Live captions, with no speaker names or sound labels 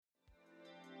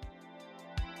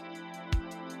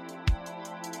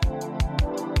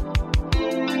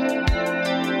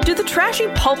Do the trashy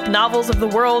pulp novels of the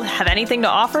world have anything to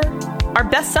offer? Are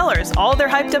bestsellers all they're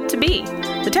hyped up to be?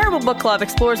 The Terrible Book Club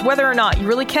explores whether or not you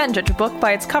really can judge a book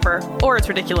by its cover or its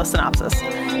ridiculous synopsis.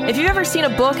 If you've ever seen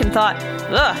a book and thought,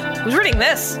 ugh, who's reading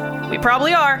this? We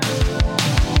probably are.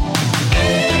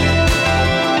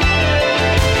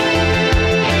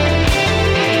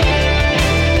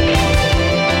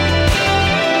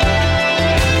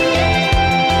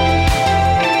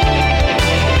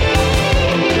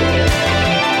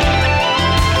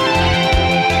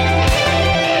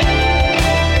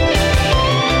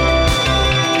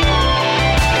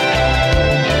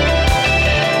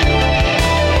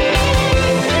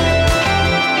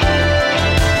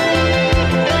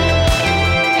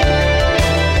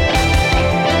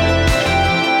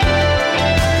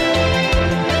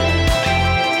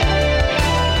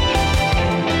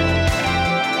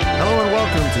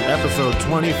 Episode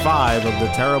 25 of the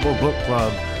Terrible Book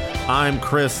Club. I'm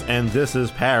Chris, and this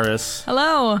is Paris.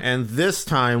 Hello. And this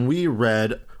time we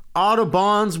read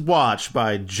Audubon's Watch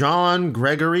by John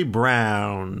Gregory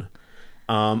Brown.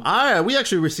 We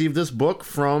actually received this book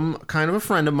from kind of a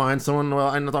friend of mine, someone, well,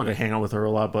 I'm not going to hang out with her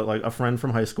a lot, but like a friend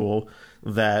from high school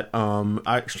that I'm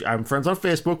friends on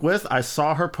Facebook with. I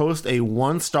saw her post a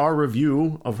 1-star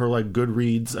review of her like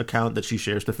Goodreads account that she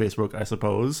shares to Facebook, I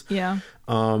suppose. Yeah.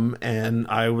 And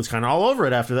I was kind of all over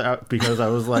it after that because I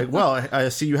was like, well, I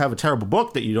see you have a terrible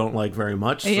book that you don't like very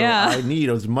much, so yeah. I need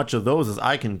as much of those as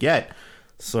I can get.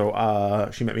 So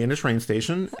she met me in a train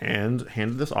station and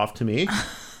handed this off to me.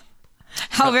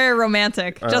 How very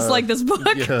romantic. Just like this book.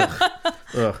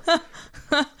 Yeah.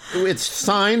 It's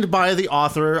signed by the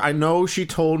author. I know she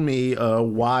told me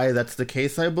why that's the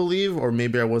case, I believe, or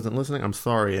maybe I wasn't listening. I'm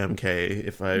sorry, MK,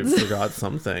 if I forgot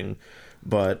something.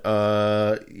 But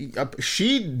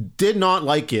she did not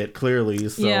like it, clearly.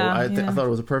 So I thought it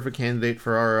was a perfect candidate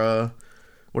for our,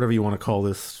 whatever you want to call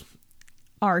this.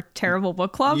 Our Terrible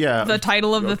Book Club? Yeah. The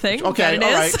title of the thing? Okay, that it all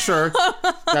is? Right, sure.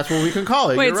 That's what we can call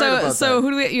it. Wait, You're right about so that.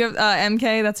 who do we, you have,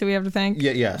 MK, that's who we have to thank?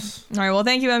 Yeah, yes. All right, well,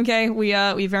 thank you, MK.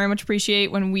 We very much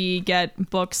appreciate when we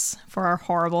get books for our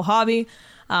horrible hobby.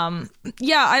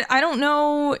 I don't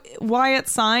know why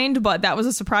it's signed, but that was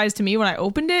a surprise to me when I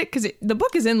opened it, because the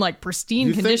book is in, like,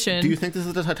 pristine condition. Do you think this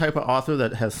is the type of author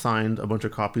that has signed a bunch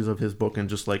of copies of his book and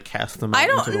just, like, cast them out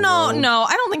into the world? No,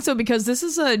 I don't think so, because this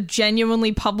is a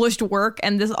genuinely published work,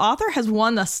 and this author has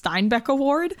won the Steinbeck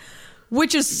Award,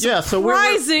 which is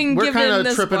surprising, we're given kind of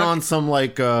this tripping book. on some,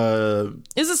 like...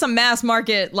 This is some mass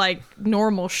market, like,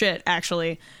 normal shit,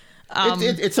 actually.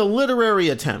 It's a literary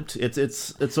attempt. It's a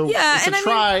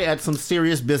try at some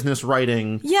serious business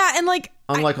writing. Yeah, and like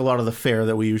unlike a lot of the fare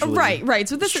that we usually right.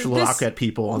 So this schlock at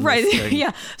people on right. This thing.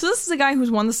 Yeah. So this is a guy who's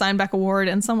won the Steinbeck Award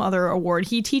and some other award.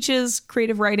 He teaches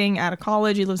creative writing at a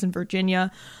college. He lives in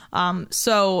Virginia.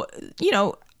 So you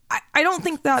know. I don't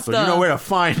think that you know where to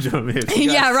find him.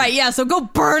 Yeah, right. Yeah, so go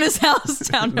burn his house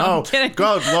down. No, I'm kidding.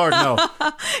 God, Lord, no.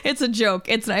 It's a joke.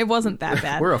 It wasn't that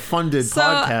bad. We're a funded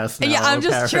podcast now. Yeah, I'm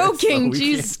just joking. So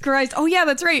Jesus Christ. Oh, yeah,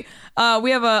 that's right.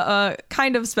 We have a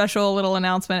kind of special little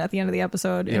announcement at the end of the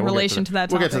episode in relation to that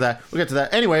topic. We'll get to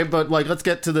that. Anyway, but like, let's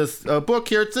get to this book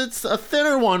here. It's a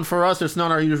thinner one for us. It's not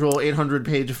our usual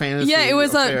 800-page fantasy. Yeah, it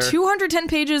was 210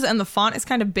 pages, and the font is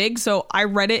kind of big, so I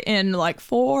read it in like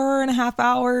 4.5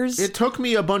 hours. It took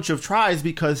me a bunch of tries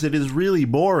because it is really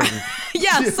boring.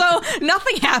 Yeah, so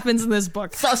nothing happens in this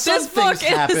book. Some things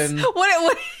happen.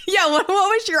 What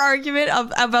was your argument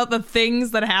about the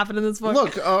things that happen in this book?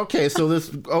 Look, okay, so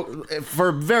for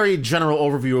a very general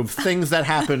overview of things that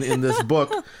happen in this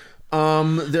book,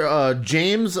 John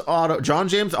James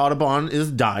Audubon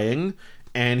is dying.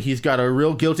 And he's got a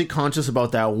real guilty conscience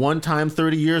about that one time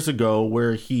 30 years ago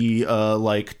where he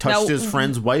touched his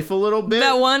friend's wife a little bit.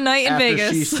 That one night in Vegas.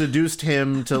 After she seduced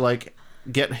him to like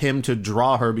get him to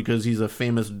draw her because he's a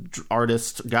famous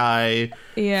artist guy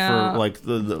for like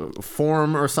the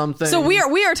form or something. So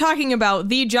we are talking about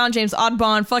the John James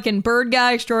Audubon, fucking bird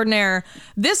guy extraordinaire.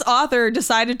 This author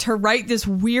decided to write this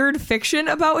weird fiction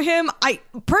about him.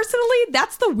 Personally,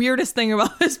 that's the weirdest thing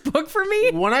about this book for me.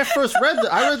 When I first read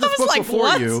I read this book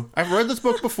before you. I've read this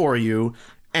book before you.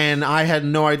 And I had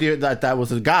no idea that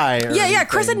was a guy. Yeah.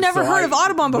 Chris had never heard of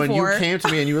Audubon before. When you came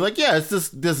to me and you were like, yeah, it's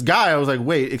this guy. I was like,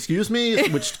 wait, excuse me?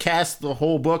 Which cast the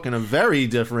whole book in a very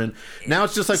different... Now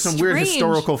it's just like some weird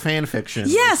historical fan fiction.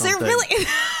 Yes, it really...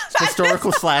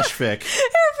 Historical slash fic.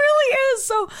 It really is.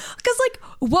 So, because like,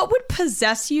 what would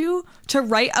possess you to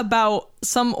write about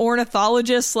some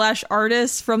ornithologist slash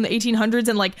artist from the 1800s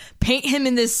and like paint him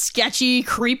in this sketchy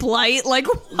creep light? Like,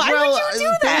 why would you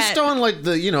do that? Based on like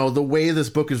the way this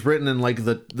book is written and like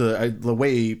the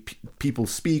way people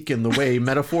speak and the way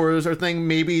metaphors are thing,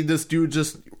 maybe this dude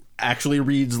just actually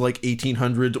reads like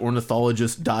 1800s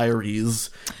ornithologist diaries,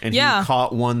 and he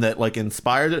caught one that like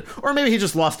inspired it, or maybe he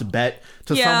just lost a bet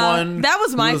to someone. That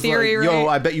was my theory. Like, right? Yo,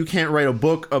 I bet you can't write a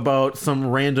book about some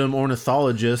random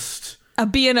ornithologist.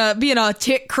 Being a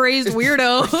tit crazed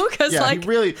weirdo, because he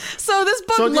really. So this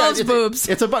book loves boobs.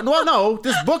 It's about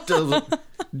this book does.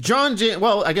 John James.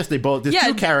 Well, I guess they both. There's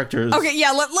two characters. Okay, yeah.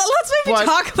 Let's maybe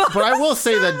talk about. But I will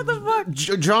say that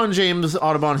John James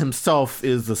Audubon himself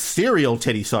is the serial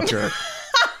titty sucker.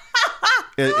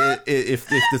 if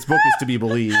this book is to be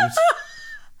believed,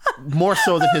 more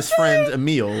so than his friend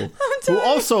Emil, who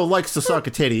also likes to suck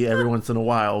a titty every once in a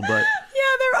while, but.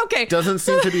 They're okay. Doesn't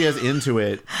seem to be as into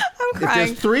it. I'm crying. If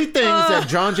there's three things that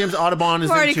John James Audubon is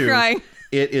into, crying.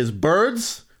 It is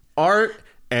birds, art,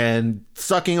 and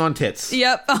sucking on tits.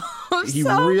 Yep. He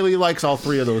really likes all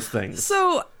three of those things.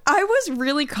 So I was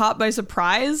really caught by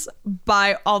surprise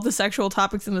by all the sexual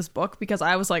topics in this book, because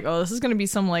I was like, oh, this is going to be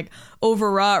some like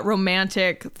overwrought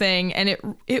romantic thing. And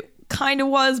it kind of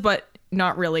was, but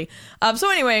not really. So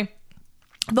anyway,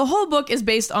 the whole book is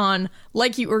based on,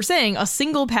 like you were saying, a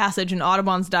single passage in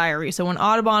Audubon's diary. So when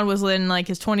Audubon was in like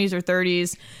his 20s or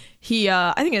 30s, he,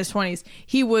 I think in his 20s,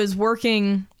 he was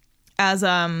working as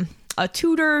a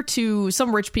tutor to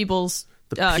some rich people's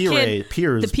Peeries.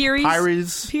 The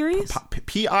Peeries? Peeries?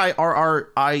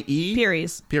 P-I-R-R-I-E?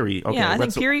 Peeries. Peary. Okay. Yeah, I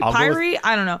think Peary. Pyrie?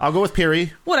 I don't know. I'll go with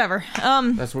Peary. Whatever.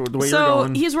 That's the way you're going. So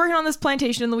he's working on this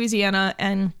plantation in Louisiana,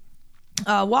 and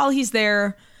while he's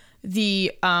there,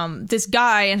 this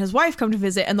guy and his wife come to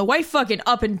visit, and the wife fucking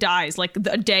up and dies like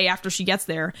a day after she gets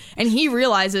there, and he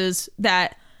realizes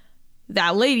that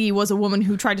that lady was a woman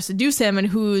who tried to seduce him, and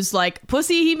who's like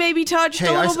pussy he maybe touched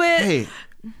a little bit. Hey,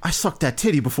 I sucked that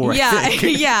titty before. Yeah, I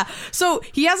think. yeah. So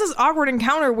he has this awkward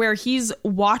encounter where he's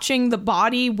watching the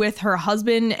body with her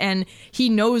husband, and he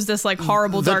knows this like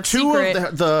horrible dark secret.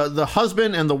 The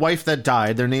husband and the wife that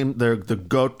died, they're the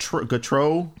Gautreaux.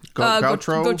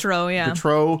 Gautreaux, yeah.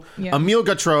 Gautreaux, yeah. Emile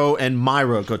Gautreaux and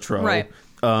Myra Gautreaux. Right.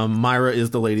 Myra is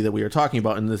the lady that we are talking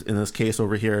about in this case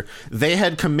over here. They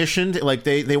had commissioned, like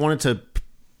they wanted to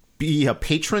be a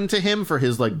patron to him for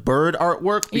his like bird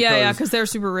artwork. Because they're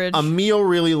super rich. Emile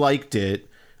really liked it.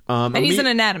 And he's an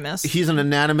anatomist. He's an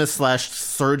anatomist /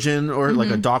 surgeon or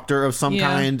like a doctor of some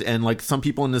kind. And like some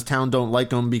people in this town don't like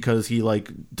him because he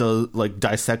like does like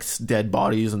dissects dead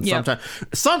bodies. And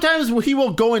sometimes he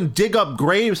will go and dig up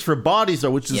graves for bodies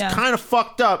though, which is kind of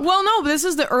fucked up. Well, no, but this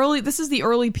is the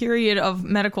early period of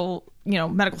medical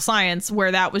science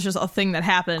where that was just a thing that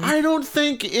happened. I don't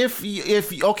think if you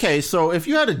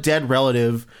had a dead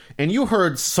relative and you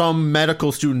heard some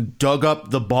medical student dug up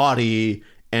the body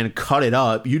and cut it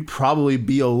up, you'd probably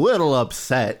be a little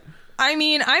upset. I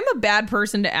mean, I'm a bad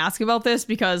person to ask about this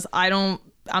because I'm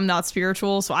not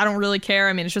spiritual, so I don't really care.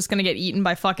 I mean, it's just going to get eaten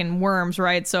by fucking worms,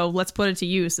 right? So let's put it to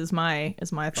use is my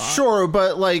thought. Sure,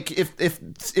 but like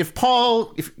if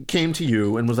Paul came to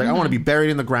you and was like, I want to be buried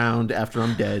in the ground after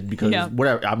I'm dead because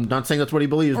whatever, I'm not saying that's what he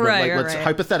believes, but let's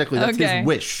hypothetically, that's his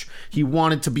wish. He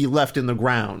wanted to be left in the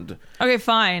ground. Okay,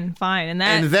 fine.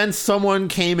 And then someone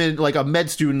came in, like a med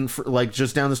student, like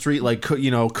just down the street, like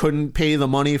couldn't pay the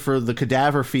money for the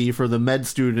cadaver fee for the med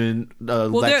student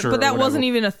lecture. But that wasn't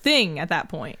even a thing at that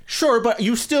point. Sure, but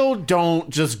you still don't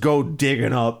just go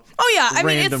digging up. Oh yeah, I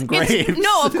mean, random graves.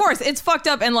 No, of course, it's fucked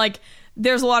up, and like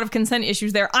there's a lot of consent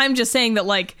issues there. I'm just saying that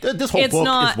like this whole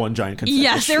book is one giant consent.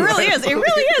 Yes, issue. it really is. It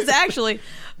really is actually.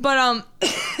 But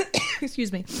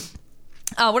excuse me.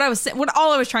 All I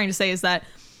was trying to say is that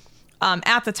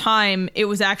at the time it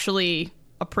was actually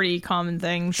a pretty common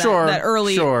thing. That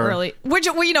early, which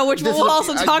we'll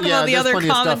also talk about the other common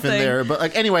stuff thing. In there. But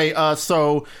like anyway,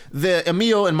 so the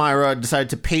Emile and Myra decided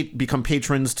to become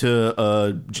patrons to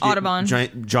Audubon.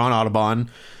 John Audubon.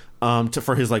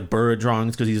 For his like bird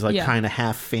drawings because he's like kind of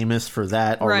half famous for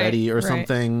that already or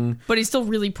something. But he's still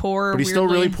really poor.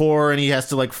 And he has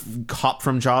to like hop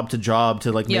from job to job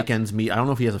to like make ends meet. I don't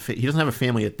know if he has he doesn't have a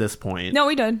family at this point. No,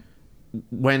 he did.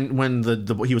 When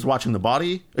he was watching the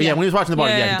body. Yeah, when he was watching the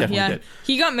body, he definitely did.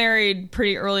 He got married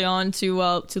pretty early on to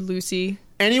Lucy.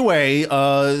 Anyway,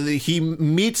 he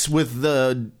meets with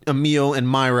Emile and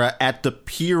Myra at the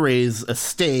Peeries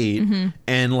estate,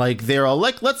 and like they're all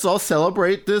like, "Let's all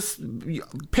celebrate this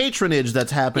patronage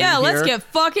that's happening." Yeah, here. Let's get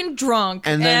fucking drunk.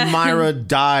 And then Myra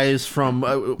dies from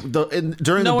during the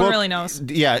book. No one really knows.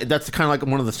 Yeah, that's kind of like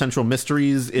one of the central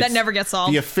mysteries. That never gets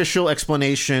solved. The official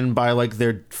explanation by like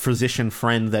their physician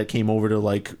friend that came over to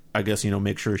like I guess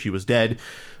make sure she was dead.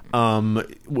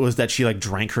 Was that she like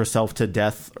drank herself to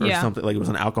death or something, like it was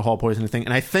an alcohol poisoning thing.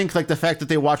 And I think like the fact that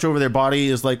they watch over their body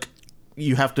is like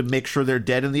you have to make sure they're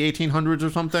dead in the 1800s or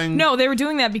something? No, they were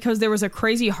doing that because there was a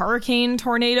crazy hurricane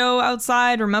tornado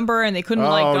outside, remember? And they couldn't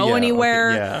go anywhere.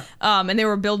 Okay, yeah. And they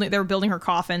were building her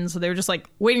coffin, so they were just like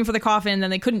waiting for the coffin, and then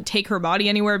they couldn't take her body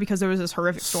anywhere because there was this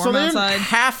horrific storm so they outside. didn't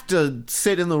have to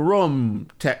sit in the room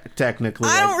technically.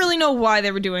 I don't really know why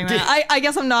they were doing that. I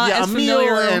guess I'm not as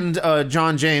familiar. Emil and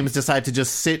John James decide to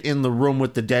just sit in the room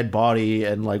with the dead body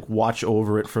and like watch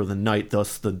over it for the night,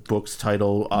 thus the book's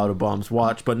title, Audubon's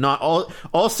Watch. But not all.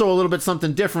 Also a little bit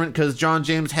something different because John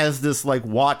James has this like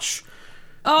watch.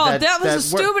 Oh, that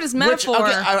was the stupidest metaphor.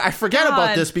 Okay, I forget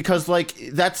about this because like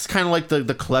that's kind of like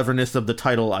the cleverness of the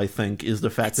title. I think is the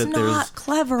fact that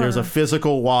there's a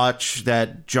physical watch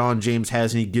that John James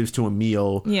has and he gives to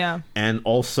Emil. Yeah, and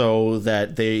also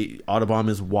that Audubon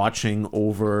is watching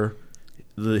over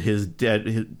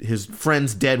his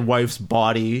friend's dead wife's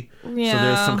body. Yeah. So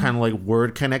there's some kind of like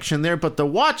word connection there, but the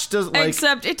watch doesn't like...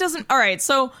 Except it doesn't... Alright,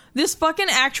 so this fucking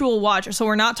actual watch, so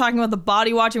we're not talking about the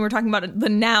body watching, we're talking about the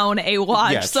noun, a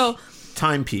watch. Yes. So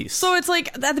timepiece. So it's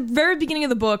like, at the very beginning of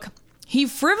the book, he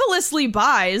frivolously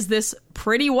buys this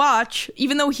pretty watch,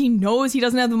 even though he knows he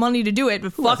doesn't have the money to do it,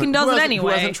 but fucking does it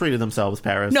anyway. Who hasn't treated themselves,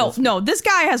 Paris? No, this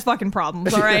guy has fucking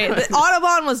problems, alright?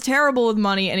 Audubon was terrible with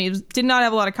money, and he did not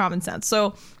have a lot of common sense,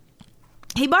 so...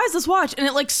 He buys this watch and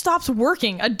it like stops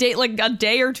working a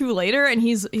day or two later, and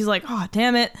he's like, oh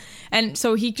damn it. And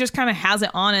so he just kind of has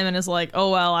it on him and is like,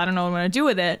 oh well, I don't know what I'm gonna do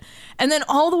with it. And then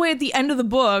all the way at the end of the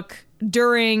book,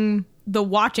 during the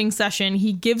watching session,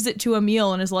 he gives it to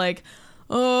Emil and is like,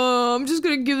 I'm just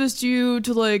gonna give this to you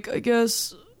to like, I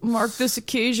guess, mark this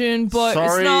occasion, but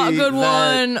sorry, it's not a good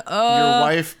one. Your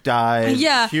wife died.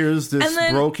 Yeah. Here's this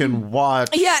broken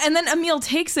watch. Yeah, and then Emil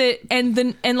takes it, and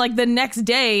the next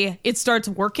day it starts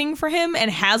working for him and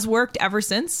has worked ever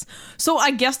since. So I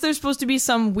guess there's supposed to be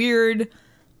some weird,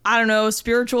 I don't know,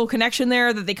 spiritual connection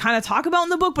there that they kind of talk about in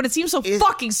the book, but it seems so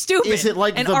fucking stupid. Is it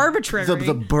like and arbitrary?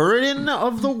 The burden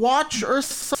of the watch or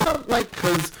something? Like,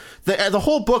 because the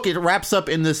whole book, it wraps up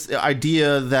in this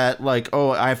idea that like,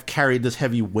 oh, I've carried this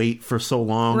heavy weight for so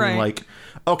long. Right. And like,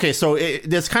 okay, so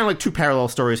there's kind of like two parallel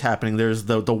stories happening. There's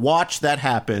the watch that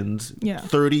happened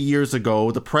 30 years ago,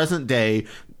 the present day.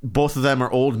 Both of them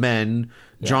are old men.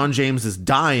 Yeah. John James is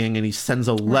dying, and he sends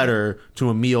a letter to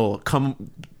Emil.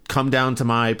 Come down to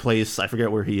my place. I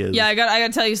forget where he is. Yeah, I got to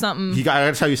tell you something. I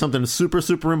got to tell you something super,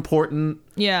 super important.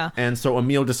 Yeah. And so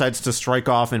Emil decides to strike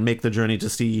off and make the journey to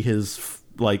see his,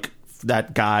 like,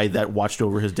 that guy that watched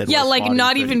over his dead wife's like body.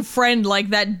 not even friend, like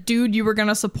that dude you were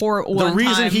gonna support one The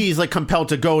reason time. he's like compelled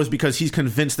to go is because he's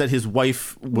convinced that his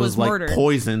wife was like murdered.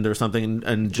 Poisoned or something,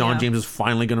 and John James is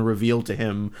finally going to reveal to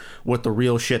him what the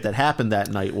real shit that happened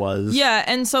that night was. Yeah,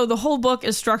 and so the whole book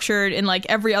is structured in like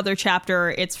every other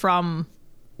chapter, it's from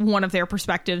one of their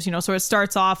perspectives, you know, so it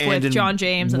starts off with John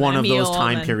James and one of Emil, those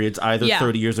time periods, either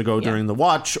 30 years ago during the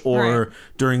watch or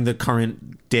during the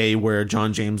current day where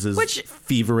John James is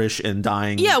feverish and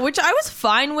dying. Yeah, which I was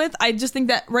fine with. I just think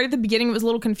that right at the beginning it was a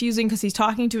little confusing because he's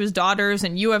talking to his daughters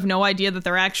and you have no idea that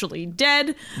they're actually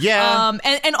dead. Yeah.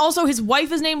 And also his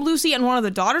wife is named Lucy and one of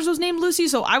the daughters was named Lucy,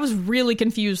 so I was really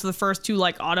confused for the first two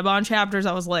like Audubon chapters.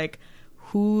 I was like,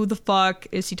 who the fuck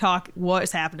is he talking? What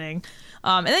is happening?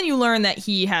 And then you learn that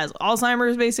he has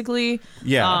Alzheimer's, basically.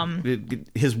 Yeah.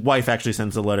 His wife actually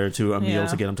sends a letter to Emil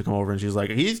to get him to come over, and she's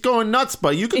like, he's going nuts,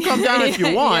 but you can come down if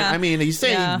you want. I mean, he's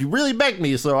saying, you really begged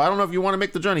me, so I don't know if you want to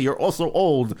make the journey. You're also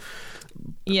old.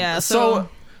 Yeah, so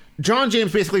John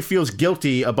James basically feels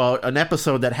guilty about an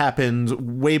episode that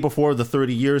happened way before the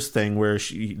 30 years thing where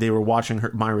they were watching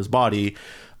Myra's body.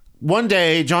 One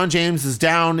day, John James is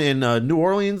down in New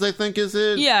Orleans, I think, is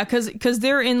it? Yeah, because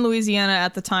they're in Louisiana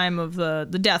at the time of the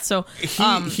death. So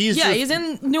he's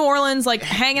in New Orleans, like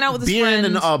hanging out with his friends.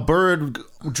 Being a bird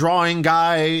drawing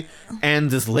guy,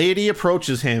 and this lady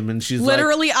approaches him, and she's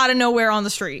literally out of nowhere on the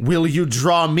street. Will you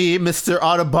draw me, Mr.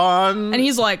 Audubon? And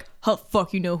he's like, how the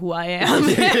fuck you know who I am?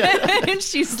 And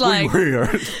she's like,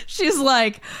 weird. She's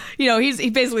like, you know,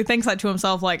 he basically thinks that to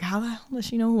himself, like, how the hell does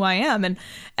she know who I am?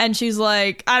 And she's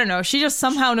like, I don't know. She just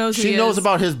somehow knows who he is. She knows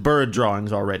about his bird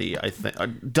drawings already, I think.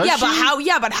 Does she? But how?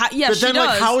 Yeah, but then, she does.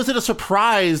 Like, how is it a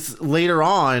surprise later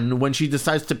on when she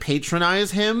decides to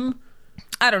patronize him?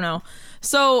 I don't know.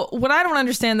 So what I don't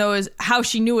understand though is how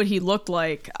she knew what he looked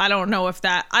like. I don't know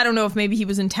if maybe he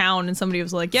was in town and somebody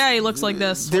was like, yeah, he looks like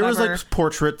this. There whatever. was like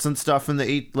portraits and stuff in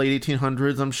the late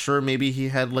 1800s. I'm sure maybe he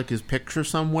had like his picture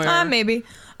somewhere. Maybe.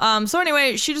 So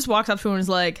anyway, she just walks up to him and is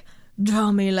like,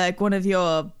 draw me like one of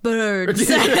your birds.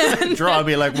 Draw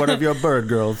me like one of your bird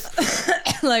girls.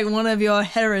 like one of your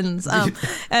herons.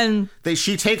 And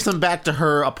she takes him back to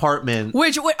her apartment.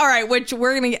 Which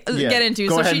we're gonna get into.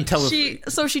 Go so ahead and tell us.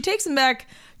 So she takes him back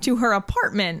to her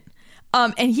apartment.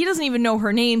 And he doesn't even know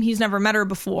her name. He's never met her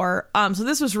before. So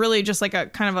this was really just like a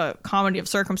kind of a comedy of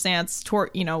circumstance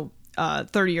toward,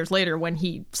 30 years later when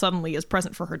he suddenly is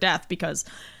present for her death, because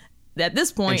at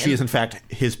this point... And she is, in fact,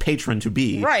 his patron to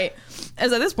be. Right.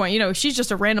 As at this point, she's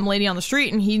just a random lady on the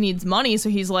street and he needs money. So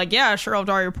he's like, yeah, sure, I'll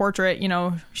draw your portrait.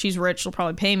 She's rich. She'll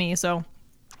probably pay me. So...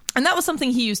 And that was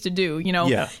something he used to do,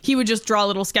 Yeah. He would just draw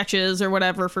little sketches or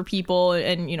whatever for people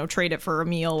and, trade it for a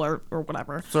meal or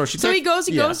whatever. So he goes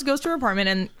to her apartment,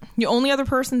 and the only other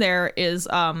person there is,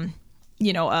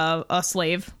 a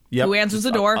slave who answers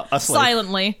the door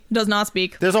silently, does not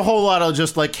speak. There's a whole lot of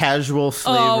just like casual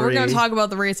slavery. Oh, we're going to talk about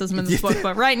the racism in this book,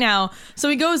 but right now, so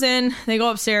he goes in, they go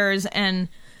upstairs, and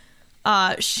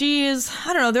she's,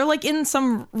 I don't know, they're like in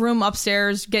some room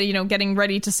upstairs, getting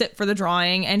ready to sit for the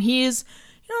drawing, and he's,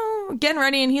 getting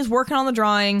ready and he's working on the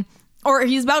drawing, or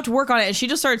he's about to work on it, and she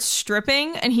just starts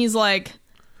stripping, and he's like,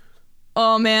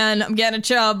 oh man, I'm getting a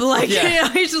chub. Like,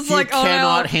 he's just like, oh no. He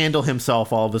cannot handle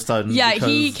himself all of a sudden. Yeah,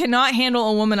 he cannot handle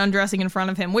a woman undressing in front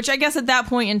of him, which I guess at that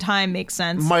point in time makes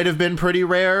sense. Might have been pretty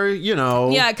rare,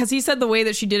 Yeah, because he said the way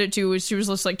that she did it too was she was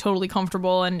just like totally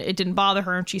comfortable and it didn't bother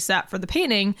her, and she sat for the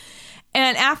painting.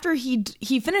 And after he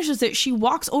finishes it, she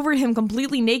walks over to him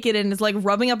completely naked and is like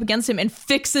rubbing up against him and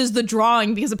fixes the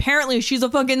drawing, because apparently she's a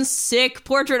fucking sick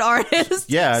portrait artist.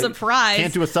 Yeah. Surprise.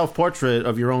 Can't do a self-portrait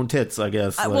of your own tits, I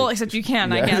guess. Well, except you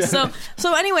can, I guess.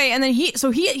 So anyway, and then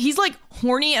he's like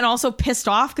horny and also pissed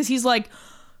off, because he's like,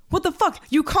 what the fuck?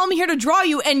 You call me here to draw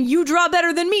you and you draw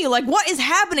better than me. Like, what is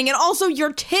happening? And also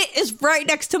your tit is right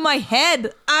next to my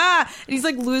head. And he's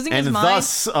like losing his mind. And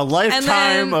thus a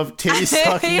lifetime of titty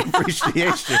sucking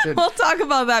appreciation. We'll talk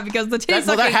about that, because the titty sucking...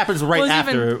 Well, that happens right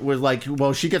after. With like,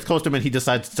 she gets close to him and he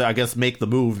decides to, I guess, make the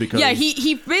move, because... Yeah,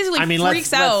 he basically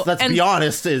freaks out. Let's be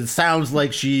honest. It sounds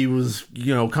like she was,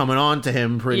 coming on to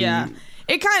him pretty... Yeah,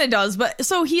 it kind of does. But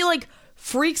so he like...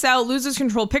 freaks out, loses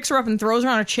control, picks her up and throws her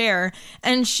on a chair,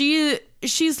 and she's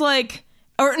like,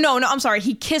 or no, I'm sorry,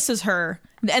 he kisses her,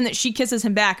 and that she kisses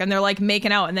him back, and they're like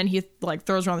making out, and then he like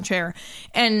throws her on the chair,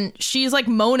 and she's like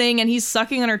moaning, and he's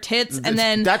sucking on her tits, and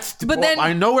then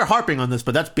I know we're harping on this,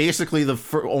 but that's basically the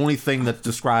only thing that's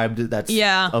described that's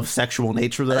of sexual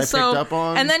nature that I picked up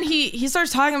on. And then he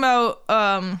starts talking about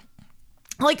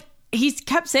like he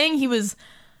kept saying he was.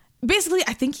 Basically,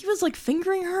 I think he was like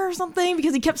fingering her or something,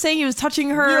 because he kept saying he was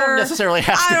touching her. You don't necessarily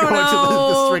have to go into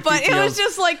the strict but details. It was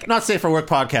just like not safe for work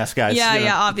podcast, guys.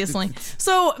 Yeah, obviously.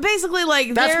 So basically,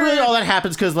 like that's really all that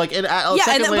happens, because like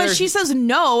but she says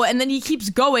no, and then he keeps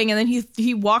going, and then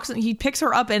he picks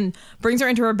her up and brings her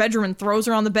into her bedroom and throws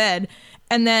her on the bed.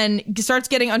 And then starts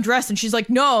getting undressed, and she's like,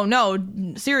 no,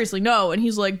 seriously, no. And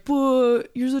he's like, but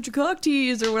you're such a cock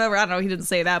tease, or whatever. I don't know, he didn't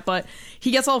say that, but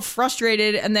he gets all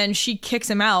frustrated, and then she kicks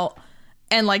him out,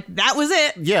 and like, that was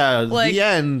it. Yeah, like, the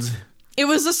end. It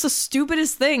was just the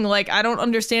stupidest thing. Like, I don't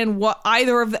understand what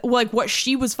either of what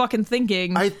she was fucking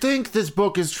thinking. I think this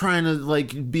book is trying to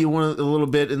like be a little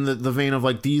bit in the vein of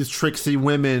like, these tricksy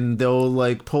women, they'll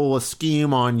like pull a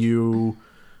scheme on you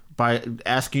by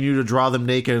asking you to draw them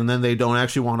naked, and then they don't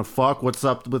actually want to fuck. What's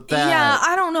up with that? Yeah,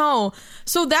 I don't know.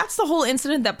 So that's the whole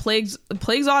incident that plagues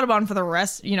Audubon for the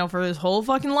rest, for his whole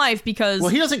fucking life, because... Well,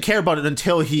 he doesn't care about it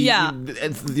until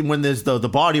when there's the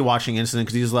body washing incident,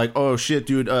 because he's like, oh shit,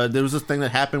 dude, there was this thing that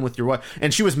happened with your wife,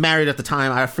 and she was married at the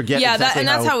time. I forget exactly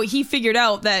that's how he figured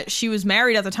out that she was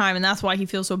married at the time, and that's why he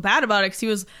feels so bad about it,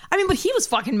 because but he was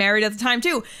fucking married at the time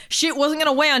too. Shit wasn't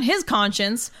gonna weigh on his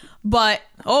conscience. But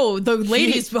the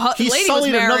lady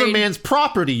sullied another man's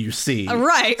property, you see.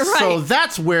 Right. So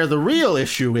that's where the real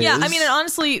issue is. Yeah, I mean, and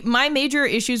honestly, my major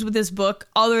issues with this book,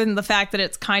 other than the fact that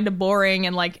it's kind of boring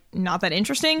and like not that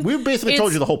interesting, we've basically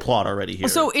told you the whole plot already here.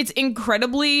 So it's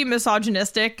incredibly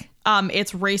misogynistic.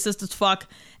 It's racist as fuck,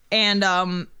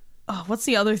 and what's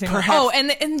the other thing? Perhaps,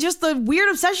 and just the weird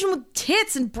obsession with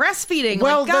tits and breastfeeding.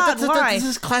 Well, like, God, why? This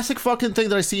is classic fucking thing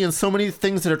that I see in so many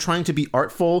things that are trying to be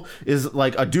artful. Is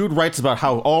like a dude writes about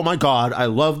how, oh my God, I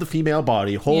love the female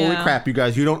body. Holy crap, you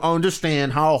guys, you don't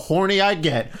understand how horny I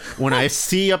get when I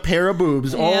see a pair of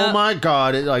boobs. Oh my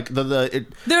God,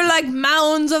 they're like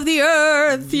mounds of the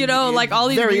earth. Like all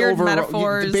these weird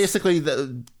metaphors. Basically,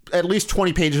 at least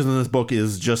 20 pages in this book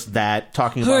is just that,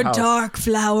 talking about her dark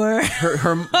flower.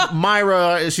 Her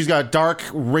Myra, she's got dark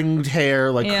ringed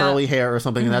hair, like curly hair or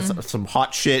something, and that's some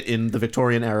hot shit in the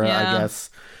Victorian era, I guess.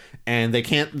 And they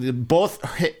can't both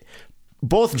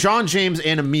both John James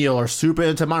and Emil are super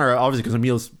into Myra, obviously because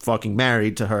Emil's fucking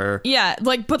married to her. Yeah,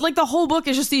 like, but like the whole book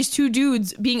is just these two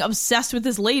dudes being obsessed with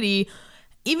this lady,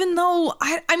 even though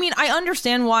I mean, I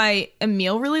understand why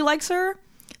Emil really likes her,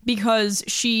 because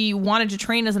she wanted to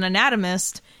train as an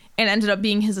anatomist and ended up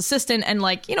being his assistant, and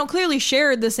like, you know, clearly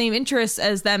shared the same interests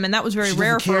as them, and that was very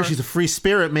rare for her. She's a free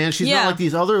spirit, man. She's not like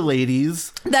these other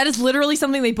ladies. That is literally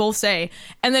something they both say.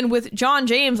 And then with John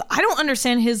James, I don't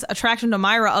understand his attraction to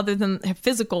Myra other than the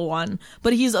physical one,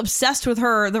 but he's obsessed with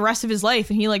her the rest of his life,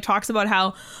 and he like talks about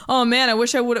how, oh man, I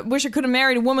wish I could have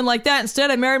married a woman like that.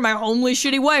 Instead, I married my homely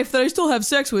shitty wife that I still have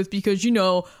sex with because, you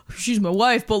know, she's my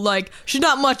wife, but like, she's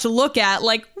not much to look at.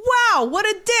 Like, wow, what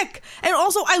a dick. And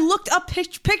also, I looked up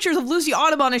pictures of Lucy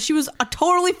Audubon, and she was a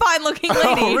totally fine looking lady.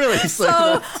 Oh, really? So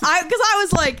I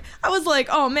was like,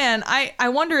 oh man, I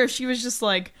wonder if she was just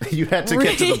like, you had to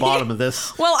get to the bottom of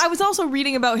this. Well, I was also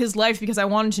reading about his life because I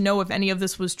wanted to know if any of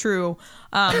this was true.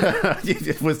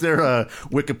 Was there a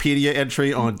Wikipedia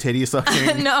entry on titty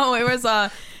sucking? No, it was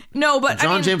no, but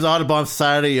John James Audubon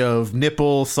Society of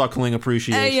Nipple Suckling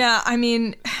Appreciation. Yeah, I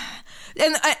mean.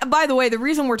 And by the way, the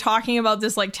reason we're talking about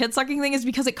this like tit sucking thing is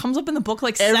because it comes up in the book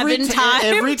like seven times.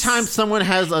 Every time someone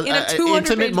has an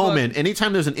intimate moment,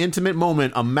 anytime there's an intimate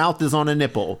moment, a mouth is on a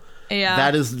nipple. Yeah,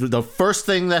 that is the first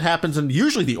thing that happens, and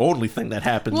usually the only thing that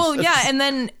happens. Well, yeah, and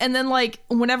then like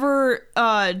whenever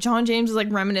John James is like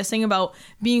reminiscing about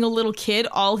being a little kid,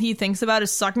 all he thinks about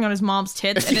is sucking on his mom's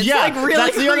tits, and it's like really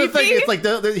that's the creepy. Other thing. It's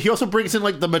like he also brings in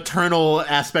like the maternal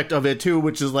aspect of it too,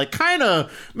 which is like kind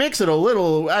of makes it a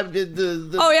little.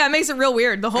 Oh yeah, it makes it real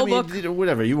weird. The whole book,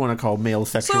 whatever you want to call male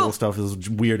sexual stuff, is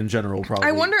weird in general. Probably.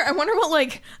 I wonder what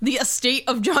like the estate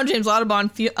of John James Audubon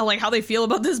feel like, how they feel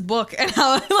about this book, and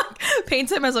how like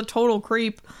paints him as a total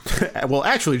creep. Well,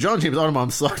 actually, John James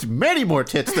Audubon sucked many more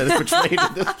tits than is portrayed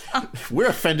in this. We're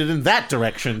offended in that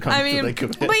direction. But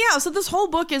yeah, so this whole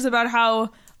book is about how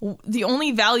the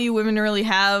only value women really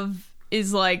have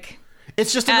is like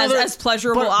it's just as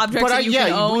pleasurable objects that you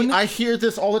can own. I hear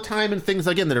this all the time in things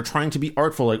again that are trying to be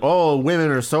artful, like, oh, women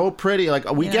are so pretty.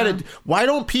 Like, we get it. Why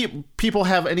don't people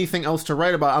have anything else to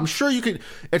write about? I'm sure you could.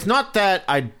 It's not that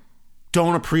I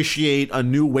don't appreciate a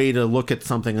new way to look at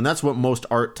something, and that's what most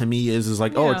art to me is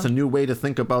like, oh, it's a new way to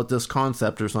think about this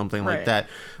concept or something like that.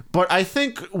 But I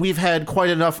think we've had quite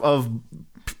enough of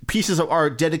pieces of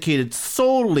art dedicated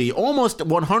solely, almost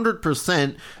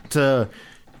 100% to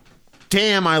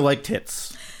damn, I like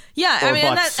tits. Yeah, I mean,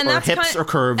 butts, and that's hips or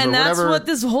curves, and or that's whatever. What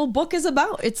this whole book is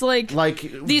about. It's like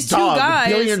these two dog,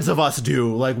 guys, billions of us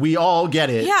do. Like, we all get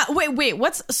it. Yeah. Wait.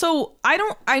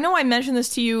 I know I mentioned this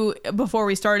to you before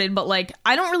we started, but like,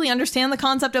 I don't really understand the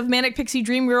concept of Manic Pixie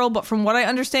Dream Girl. But from what I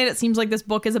understand, it seems like this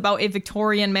book is about a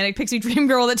Victorian Manic Pixie Dream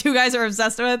Girl that two guys are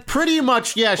obsessed with. Pretty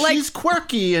much, yeah. Like, she's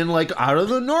quirky and like out of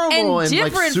the normal and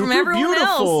different like super from everyone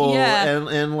beautiful. Else. Yeah.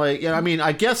 And like, yeah. I mean,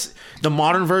 I guess the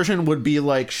modern version would be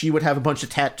like she would have a bunch of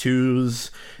tattoos.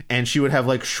 And she would have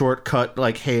like shortcut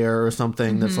like hair or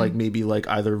something that's like maybe like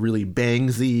either really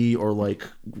bangsy or like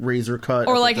razor cut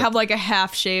or like have like a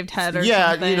half shaved head or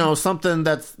something. You know, something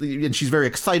that's, and she's very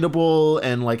excitable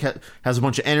and like has a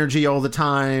bunch of energy all the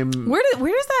time. Where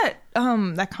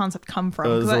does that concept come from?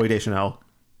 Zooey Deschanel.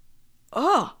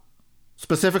 Oh.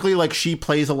 Specifically, like, she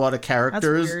plays a lot of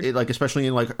characters, like, especially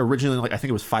in, like, originally, like, I think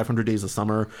it was 500 Days of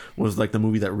Summer was, like, the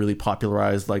movie that really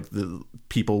popularized, like, the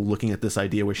people looking at this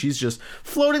idea where she's just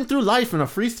floating through life in a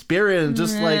free spirit and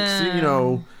just, like, you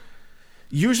know,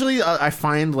 usually I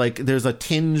find, like, there's a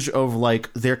tinge of,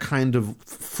 like, they're kind of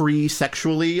free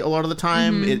sexually a lot of the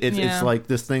time. It's, like,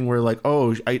 this thing where, like,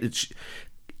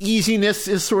 easiness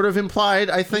is sort of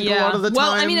implied, I think, a lot of the time.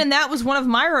 Well, I mean, and that was one of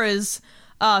Myra's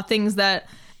things that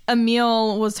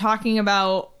Emil was talking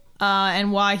about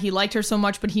and why he liked her so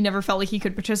much, but he never felt like he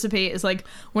could participate, is like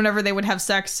whenever they would have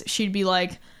sex, she'd be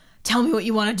like, tell me what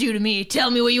you want to do to me.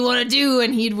 Tell me what you want to do.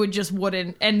 And he would just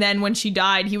wouldn't. And then when she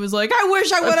died, he was like, I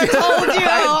wish I would have told you.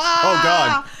 Oh,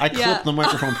 God. I clipped the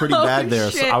microphone pretty bad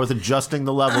there. So I was adjusting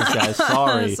the levels, guys.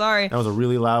 Sorry. Sorry. That was a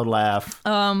really loud laugh.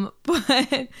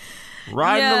 But...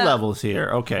 Riding the levels here.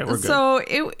 Okay, we're good. So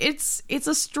it's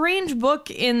a strange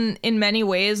book in many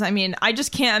ways. I mean, I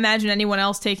just can't imagine anyone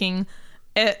else taking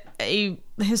a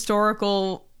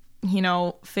historical, you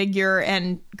know, figure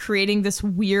and creating this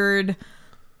weird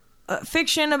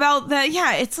fiction about that.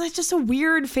 Yeah, it's like just a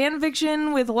weird fan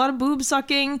fiction with a lot of boob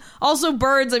sucking. Also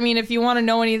birds. I mean, if you want to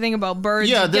know anything about birds,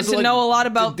 you get to know a lot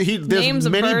about names of birds. There's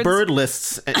many bird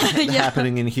lists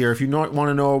happening in here. If you want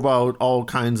to know about all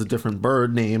kinds of different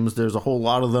bird names, there's a whole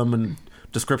lot of them and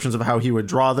descriptions of how he would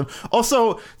draw them.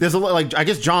 Also, there's a lot, like, I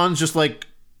guess John's just like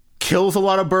kills a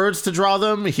lot of birds to draw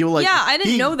them. He will, like, Yeah, I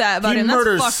didn't know that about him. That's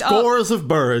murders fucked up. scores of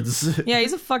birds. Yeah,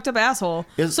 he's a fucked up asshole.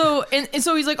 So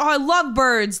he's like, oh, I love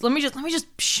birds. Let me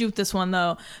just shoot this one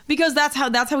though, because that's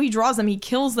how he draws them. He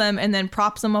kills them and then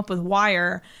props them up with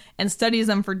wire and studies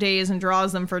them for days and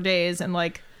draws them for days and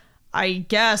like. I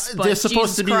guess, but there's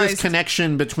supposed Jesus to be Christ. this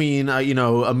connection between,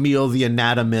 Emile the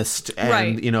anatomist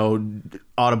and,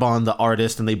 Audubon the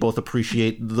artist, and they both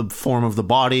appreciate the form of the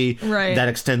body. Right. That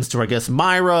extends to, I guess,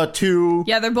 Myra, too.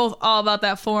 Yeah, they're both all about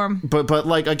that form. But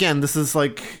like, again, this is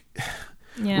like...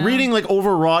 Yeah. Reading, like,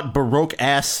 overwrought,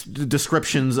 Baroque-ass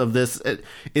descriptions of this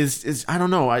is I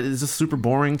don't know, it's just super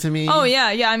boring to me. Oh, yeah.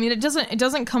 I mean, it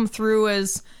doesn't come through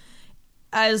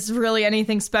as really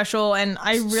anything special, and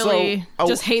I really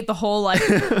just hate the whole like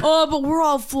oh, but we're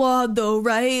all flawed though,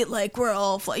 right? Like we're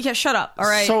all flawed. Yeah, shut up. All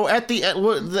right. So at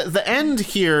the end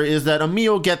here is that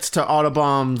Emile gets to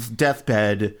Audubon's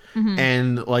deathbed,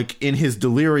 and like in his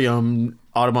delirium,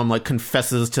 Audubon like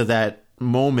confesses to that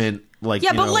moment. Like,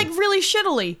 yeah, but like really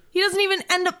shittily. He doesn't even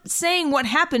end up saying what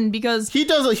happened because he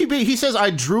does. He says, "I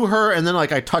drew her," and then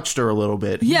like I touched her a little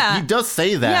bit. Yeah, he does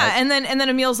say that. Yeah, and then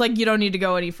Emile's like, "You don't need to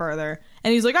go any further,"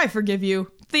 and he's like, "I forgive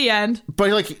you." The end. But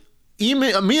like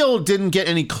Emile didn't get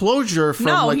any closure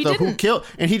from who killed,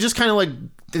 and he just kind of like.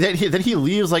 Then he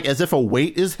leaves like as if a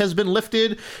weight has been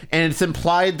lifted, and it's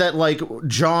implied that like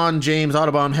John James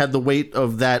Audubon had the weight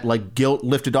of that like guilt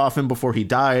lifted off him before he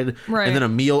died, right? And then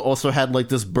Emile also had like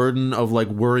this burden of like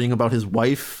worrying about his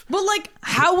wife. But like,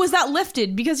 how was that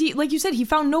lifted? Because he, like you said, he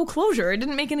found no closure. It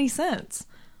didn't make any sense.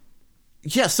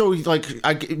 Yeah, so like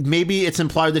maybe it's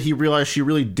implied that he realized she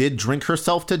really did drink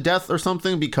herself to death or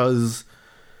something because.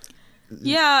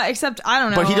 Yeah, except I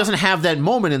don't know. But he doesn't have that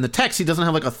moment in the text. He doesn't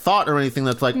have like a thought or anything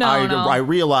that's like, I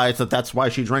realized that's why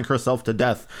she drank herself to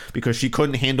death, because she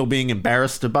couldn't handle being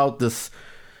embarrassed about this.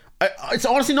 It's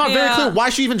honestly not very clear why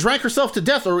she even drank herself to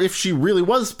death, or if she really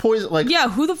was poisoned. Like, yeah,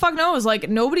 who the fuck knows? Like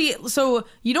nobody. So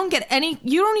you don't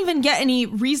even get any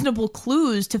reasonable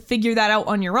clues to figure that out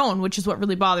on your own, which is what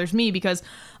really bothers me, because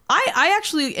I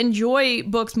actually enjoy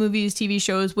books, movies, TV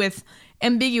shows with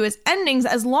ambiguous endings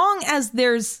as long as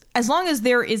there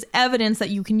is evidence that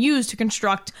you can use to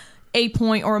construct a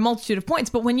point or a multitude of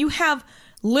points. But when you have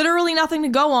literally nothing to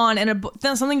go on and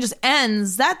then something just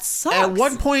ends, that sucks. At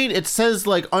one point it says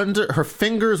like under her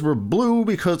fingers were blue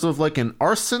because of like an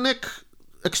arsenic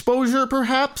exposure,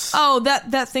 perhaps. Oh,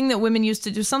 that thing that women used to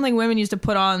do, something women used to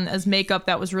put on as makeup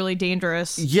that was really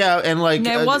dangerous. Yeah, and like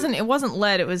no, it wasn't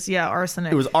lead. It was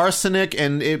arsenic. It was arsenic,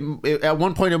 and it at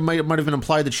one point it might have been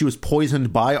implied that she was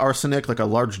poisoned by arsenic, like a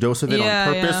large dose of it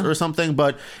on purpose or something.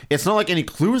 But it's not like any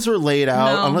clues are laid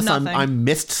out, unless I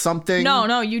missed something.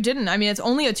 No, you didn't. I mean, it's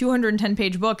only a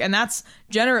 210-page book, and that's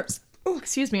generous. Oh,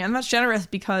 excuse me, and that's generous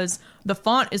because the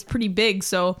font is pretty big.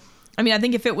 So. I mean, I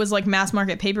think if it was like mass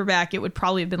market paperback, it would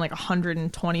probably have been like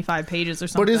 125 pages or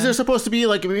something. But is there supposed to be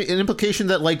like an implication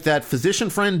that like that physician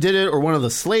friend did it, or one of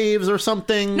the slaves or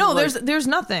something? No, there's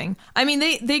nothing. I mean,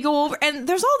 they go over, and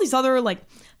there's all these other like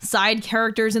side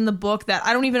characters in the book that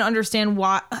I don't even understand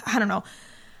why. I don't know.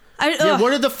 What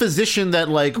did the physician that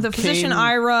like the physician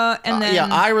Ira, and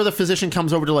then Ira the physician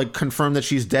comes over to like confirm that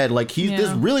she's dead. Like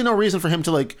there's really no reason for him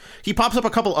to like. He pops up a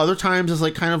couple other times as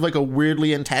like kind of like a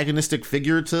weirdly antagonistic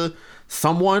figure to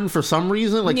someone for some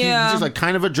reason. Like he's just like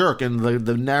kind of a jerk, and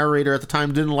the narrator at the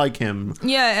time didn't like him.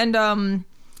 Yeah, and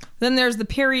then there's the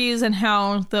Peries, and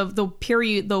how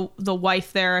the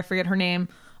wife there, I forget her name.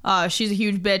 She's a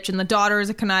huge bitch, and the daughter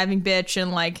is a conniving bitch,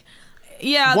 and like.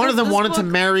 Yeah, one of them wanted to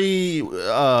marry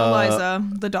Eliza,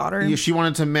 the daughter. She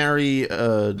wanted to marry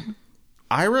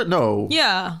Ira. No.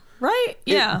 Yeah. Right.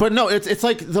 Yeah. But no, it's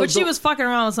like. But she was fucking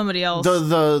around with somebody else.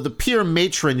 The peer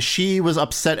matron. She was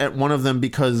upset at one of them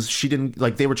because she didn't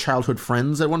like. They were childhood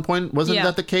friends at one point. Wasn't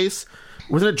that the case?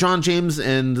 Wasn't it John James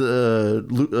and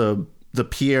the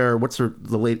Pierre? What's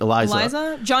the late Eliza?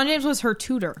 Eliza. John James was her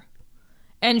tutor.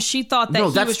 And she thought that he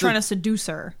was trying to seduce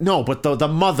her. No, but the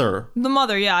mother. The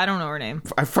mother, yeah, I don't know her name.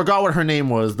 I forgot what her name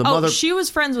was. The mother. She was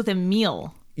friends with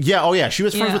Emile. Yeah, she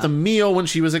was friends with Emile when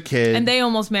she was a kid. And they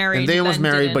almost married.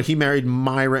 But he married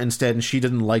Myra instead, and she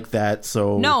didn't like that,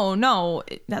 so... No,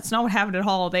 that's not what happened at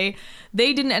all. They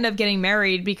didn't end up getting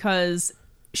married because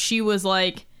she was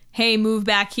like, hey, move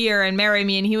back here and marry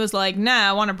me. And he was like, nah,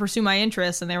 I want to pursue my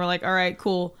interests. And they were like, all right,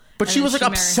 cool. But And she then was like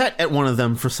married. upset at one of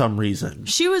them for some reason.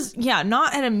 She was,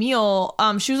 not at Emil.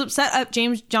 She was upset at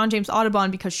John James Audubon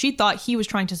because she thought he was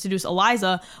trying to seduce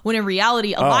Eliza, when in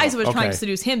reality, Eliza was trying okay. to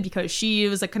seduce him because she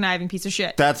was a conniving piece of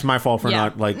shit. That's my fault for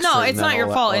not like. No, it's not your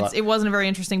fault. All that. It wasn't a very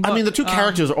interesting book. I mean, the two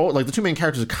characters are like the two main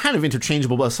characters are kind of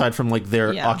interchangeable aside from like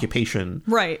their occupation,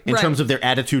 right? In terms of their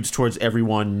attitudes towards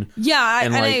everyone. Yeah,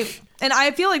 and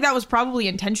I feel like that was probably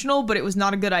intentional, but it was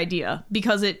not a good idea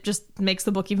because it just makes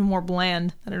the book even more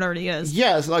bland than it already is.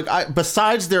 Yes, like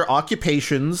besides their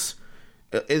occupations,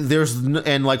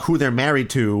 and like who they're married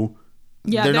to.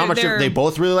 Yeah, they're not much. They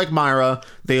both really like Myra.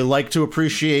 They like to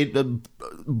appreciate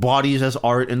bodies as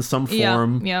art in some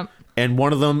form. Yeah. And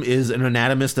one of them is an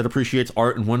anatomist that appreciates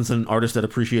art, and one's an artist that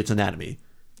appreciates anatomy.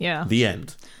 Yeah. The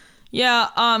end. Yeah.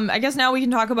 I guess now we can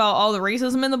talk about all the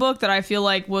racism in the book that I feel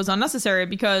like was unnecessary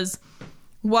because,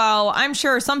 while I'm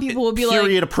sure some people will be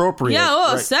period appropriate.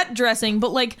 Yeah, set dressing,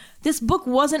 but like this book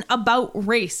wasn't about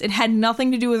race. It had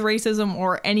nothing to do with racism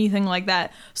or anything like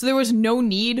that. So there was no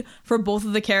need for both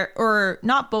of the or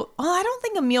not both. Well, I don't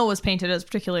think Emil was painted as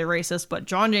particularly racist, but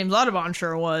John James Audubon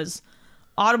sure was.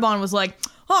 Audubon was like,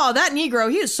 oh, that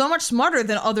Negro, he is so much smarter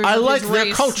than others. I of like his their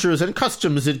race. cultures and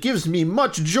customs. It gives me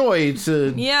much joy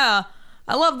to. Yeah.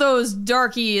 I love those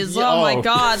darkies. Yeah, oh my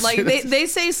god! Like they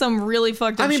say some really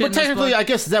fucked up. I mean, shit but in this technically, book. I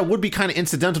guess that would be kind of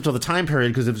incidental to the time period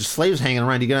because if there's slaves hanging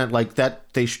around, you get like that.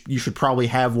 You should probably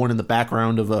have one in the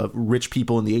background of rich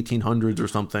people in the 1800s or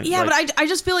something. Yeah, like, but I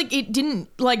just feel like it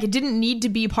didn't need to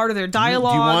be part of their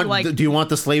dialogue. Do you want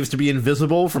the slaves to be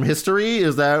invisible from history?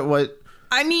 Is that what?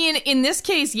 I mean, in this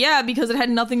case, yeah, because it had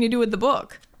nothing to do with the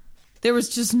book. There was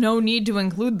just no need to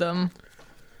include them.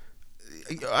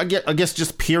 I guess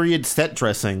just period set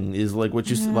dressing is like what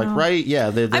you like, right? Yeah.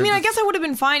 I mean, I guess I would have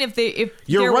been fine if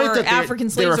you're there right were that African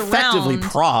slaves they're effectively around,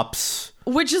 props,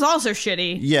 which is also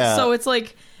shitty. Yeah. So it's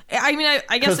like, I mean,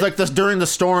 I guess because like during the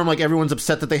storm, like everyone's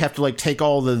upset that they have to like take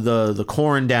all the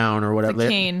corn down or whatever.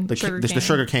 The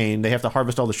sugar cane. They have to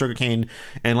harvest all the sugar cane,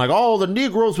 and like all the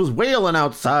Negroes was wailing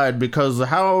outside because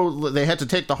how they had to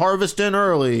take the harvest in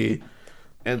early.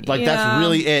 And like that's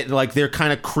really it. Like they're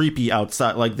kind of creepy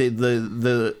outside. Like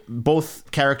the both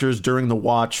characters during the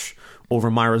watch over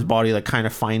Myra's body like kind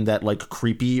of find that like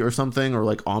creepy or something or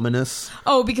like ominous.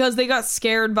 Oh, because they got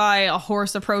scared by a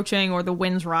horse approaching or the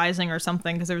winds rising or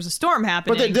something because there was a storm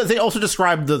happening. But they also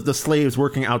described the slaves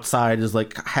working outside as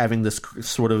like having this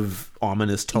sort of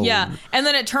ominous tone. Yeah, and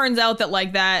then it turns out that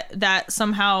like that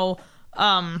somehow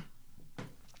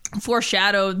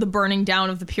foreshadowed the burning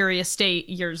down of the Peary estate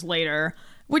years later.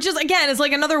 Which is, again, is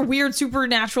like another weird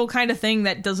supernatural kind of thing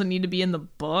that doesn't need to be in the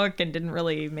book and didn't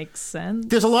really make sense.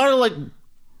 There's a lot of like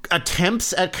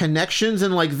attempts at connections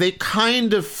and like they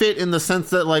kind of fit in the sense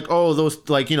that like, oh, those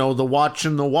like, you know, the watch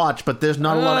and the watch, but there's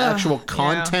not a lot of actual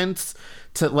content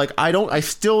to like, I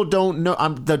still don't know.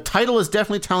 The title is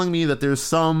definitely telling me that there's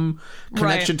some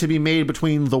connection to be made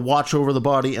between the watch over the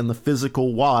body and the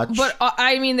physical watch. But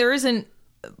I mean, there isn't.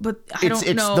 But I don't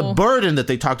know. It's the burden that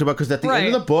they talked about because at the end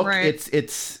of the book, right.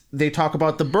 it's they talk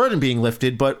about the burden being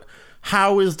lifted. But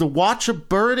how is the watch a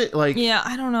burden? Like, yeah,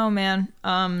 I don't know, man.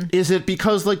 Is it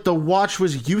because like the watch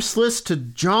was useless to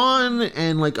John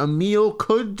and like Emil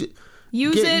could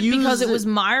use it because it was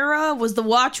Myra? Was the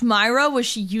watch Myra? Was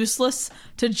she useless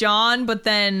to John, but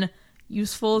then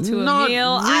useful to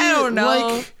Emil? I don't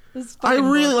know.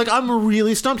 Like, I'm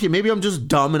really stumped here. Maybe I'm just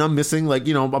dumb and I'm missing, like,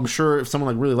 you know, I'm sure if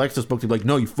someone like really likes this book, they'd be like,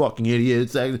 no, you fucking idiot.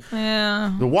 It's like,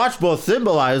 yeah. The watch both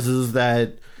symbolizes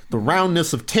that the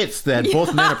roundness of tits that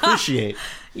both men appreciate.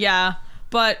 Yeah.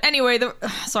 But anyway, the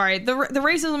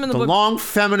racism in the book, the long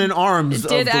feminine arms of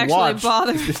the watch, did actually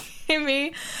bother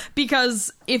me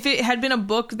because if it had been a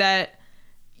book that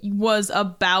was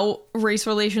about race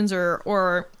relations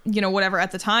or you know whatever at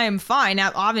the time, fine.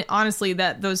 Now, honestly,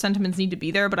 that those sentiments need to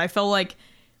be there, but I felt like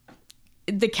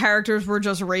the characters were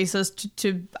just racist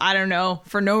to I don't know,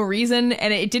 for no reason,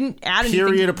 and it didn't add anything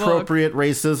to the appropriate book.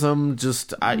 Racism.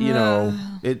 Just you know,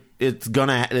 it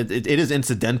is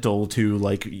incidental to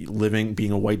like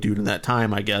being a white dude in that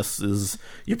time. I guess is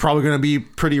you're probably gonna be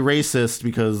pretty racist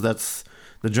because that's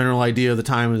the general idea of the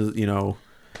time. Is, you know.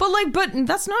 But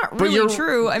that's not really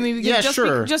true. I mean,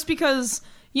 just because,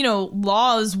 you know,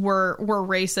 laws were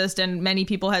racist and many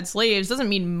people had slaves doesn't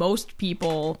mean most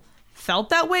people felt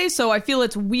that way. So I feel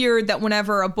it's weird that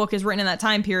whenever a book is written in that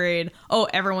time period, oh,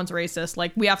 everyone's racist.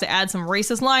 Like, we have to add some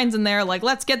racist lines in there. Like,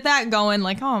 let's get that going.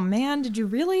 Like, oh man, did you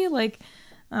really? Like,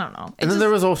 I don't know. And then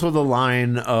there was also the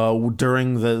line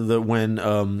during the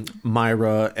when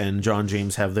Myra and John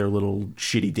James have their little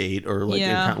shitty date, or like,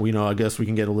 you know, I guess we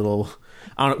can get a little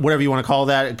whatever you want to call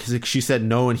that, because she said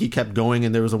no and he kept going,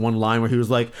 and there was a one line where he was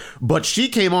like, but she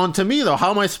came on to me though,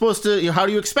 how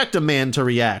do you expect a man to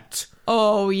react?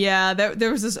 Oh yeah,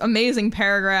 there was this amazing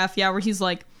paragraph, where he's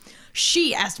like,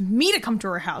 she asked me to come to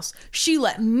her house. She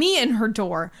let me in her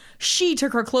door. She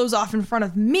took her clothes off in front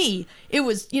of me. It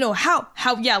was, how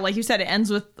like you said, it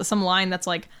ends with some line that's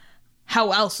like,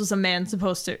 how else was a man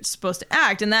supposed to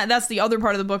act? And that's the other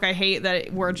part of the book I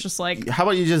hate, where it's just like, how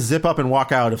about you just zip up and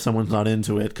walk out if someone's not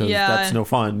into it, because that's no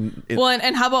fun.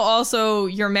 And how about also,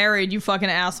 you're married, you fucking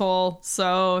asshole,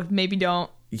 so maybe don't.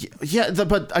 Yeah,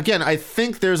 but again, I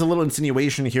think there's a little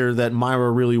insinuation here that Myra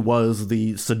really was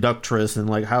the seductress, and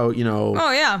like how,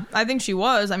 Oh yeah, I think she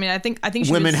was. I mean, I think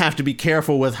she women have to be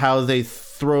careful with how they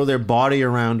throw their body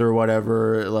around or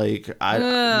whatever. Like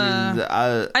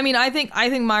I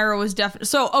think Myra was definitely.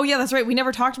 So, oh yeah, that's right. We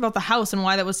never talked about the house and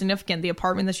why that was significant. The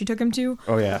apartment that she took him to.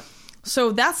 Oh yeah.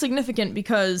 So that's significant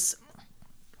because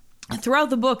throughout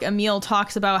the book, Emil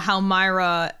talks about how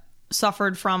Myra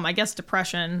suffered from, I guess,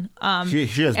 depression. She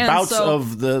has bouts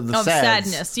of the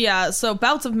sadness. Yeah, so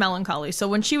bouts of melancholy. So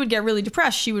when she would get really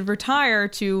depressed, she would retire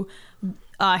to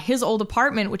his old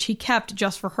apartment, which he kept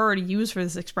just for her to use for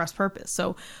this express purpose.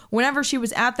 So whenever she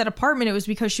was at that apartment, it was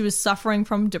because she was suffering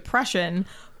from depression.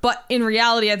 But in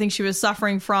reality, I think she was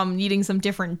suffering from needing some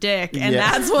different dick, and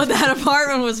that's what that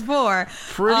apartment was for.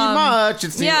 Pretty much.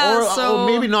 It seemed, or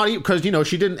maybe not, because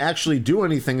she didn't actually do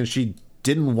anything, and she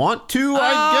didn't want to,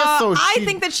 I guess. So I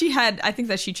think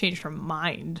that she changed her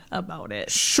mind about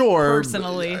it. Sure.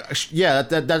 Personally. Yeah,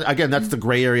 that again, that's the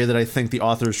gray area that I think the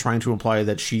author is trying to imply,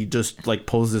 that she just like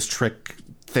pulls this trick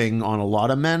thing on a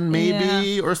lot of men,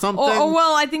 maybe, or something.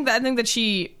 Well, I think that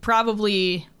she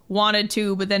probably wanted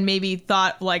to, but then maybe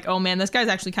thought like, oh man, this guy's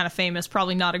actually kind of famous.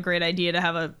 Probably not a great idea to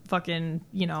have a fucking,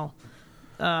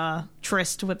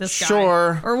 tryst with this guy.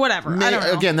 Sure. Or whatever. I don't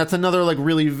know. Again, that's another like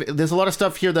really, there's a lot of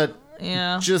stuff here that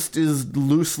just is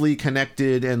loosely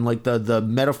connected, and like the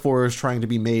metaphors trying to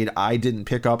be made, I didn't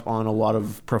pick up on a lot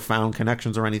of profound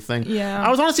connections or anything. Yeah. I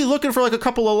was honestly looking for like a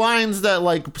couple of lines that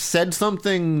like said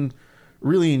something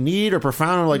really neat or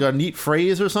profound, or like a neat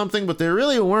phrase or something, but there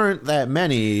really weren't that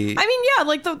many. I mean, yeah,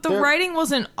 like the writing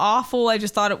wasn't awful. I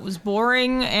just thought it was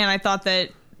boring, and I thought that,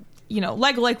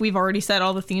 like we've already said,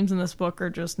 all the themes in this book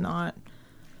are just not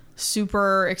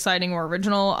super exciting or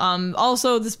original.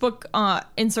 Also, this book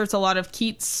inserts a lot of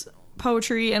Keats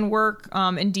poetry and work.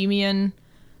 Endymion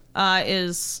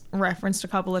is referenced a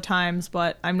couple of times,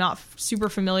 but I'm not super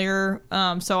familiar.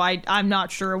 So I'm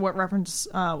not sure what reference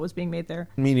was being made there.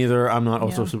 Me neither. I'm not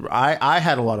also super. I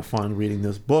had a lot of fun reading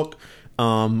this book.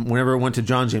 Whenever it went to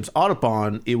John James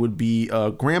Audubon, it would be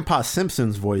Grandpa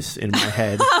Simpson's voice in my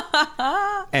head.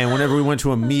 And whenever we went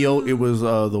to a meal, it was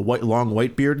the long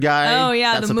white beard guy. Oh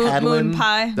yeah, that's the moon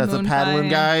pie. That's moon a paddling pie,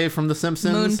 guy from The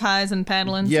Simpsons. Moon pies and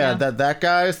paddling. Yeah, that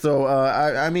guy. So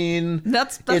I mean,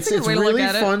 that's it's a good way to really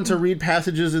look at fun to read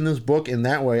passages in this book in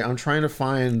that way. I'm trying to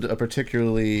find a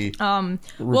particularly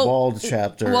ribald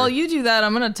chapter. While you do that,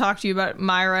 I'm going to talk to you about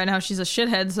Myra and how she's a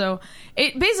shithead. So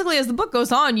it basically, as the book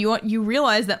goes on, you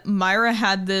realize that Myra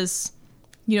had this,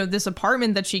 this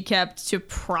apartment that she kept to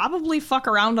probably fuck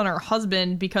around on her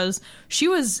husband, because she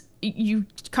was, you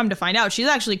come to find out, she's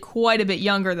actually quite a bit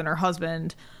younger than her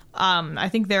husband. I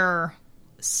think they're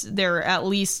at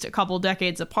least a couple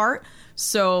decades apart.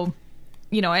 So,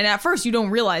 and at first you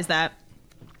don't realize that,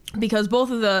 because both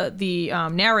of the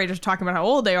narrators are talking about how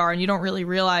old they are, and you don't really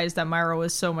realize that Myra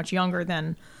was so much younger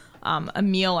than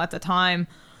Emil at the time.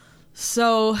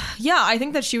 So, yeah, I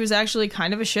think that she was actually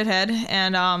kind of a shithead,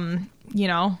 and,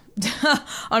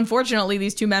 unfortunately,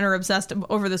 these two men are obsessed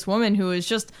over this woman who is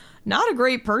just not a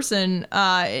great person,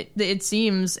 it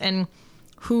seems, and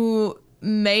who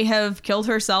may have killed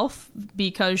herself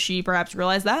because she perhaps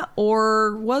realized that,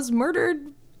 or was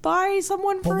murdered by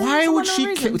someone for why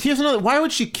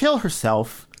would she kill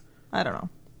herself? I don't know.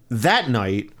 That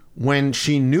night, when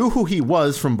she knew who he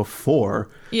was from before,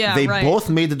 they both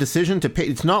made the decision to pay.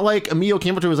 It's not like Emil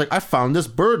came up to her and was like, I found this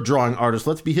bird drawing artist,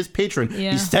 let's be his patron.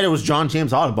 Yeah. He said it was John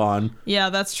James Audubon. Yeah,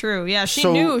 that's true. Yeah, she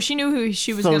knew who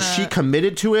she was gonna... So she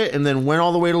committed to it and then went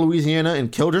all the way to Louisiana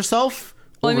and killed herself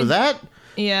over that?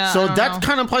 Yeah. So that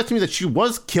kind of implies to me that she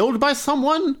was killed by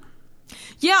someone?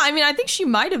 Yeah, I mean, I think she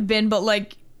might have been, but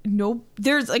like, no,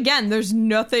 there's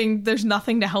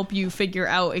nothing to help you figure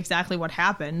out exactly what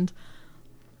happened.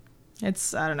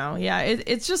 It's, I don't know. Yeah,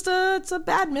 it's just it's a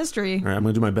bad mystery. All right, I'm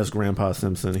going to do my best Grandpa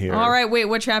Simpson here. All right, wait,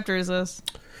 what chapter is this?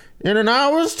 In an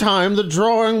hour's time, the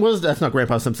drawing was... That's not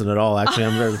Grandpa Simpson at all, actually.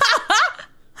 I'm very...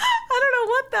 I don't know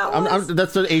what that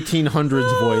that's the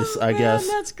 1800s voice, I guess.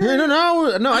 That's great.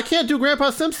 No, I can't do Grandpa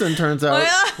Simpson, turns out. Oh,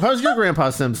 yeah? How's your Grandpa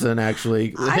Simpson,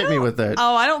 actually? Hit me with it.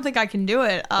 Oh, I don't think I can do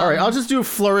it. All right, I'll just do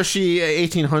flourishy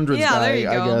 1800s Yeah, guy, there you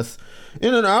go. I guess.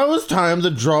 In an hour's time,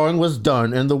 the drawing was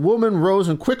done, and the woman rose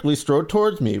and quickly strode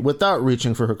towards me, without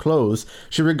reaching for her clothes.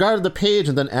 She regarded the page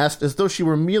and then asked, as though she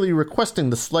were merely requesting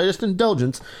the slightest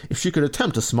indulgence, if she could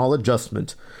attempt a small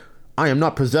adjustment. I am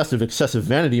not possessed of excessive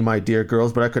vanity, my dear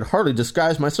girls, but I could hardly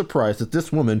disguise my surprise that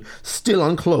this woman, still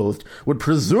unclothed, would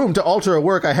presume to alter a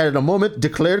work I had in a moment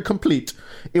declared complete.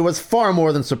 It was far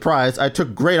more than surprise. I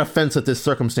took great offense at this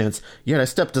circumstance, yet I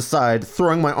stepped aside,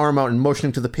 throwing my arm out and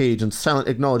motioning to the page in silent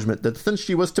acknowledgement that since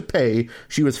she was to pay,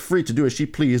 she was free to do as she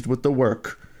pleased with the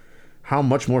work. How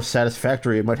much more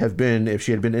satisfactory it might have been if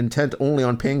she had been intent only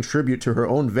on paying tribute to her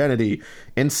own vanity.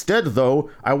 Instead, though,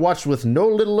 I watched with no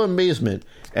little amazement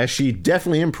as she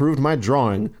deftly improved my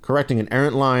drawing, correcting an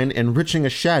errant line, enriching a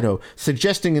shadow,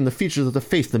 suggesting in the features of the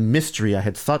face the mystery I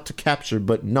had thought to capture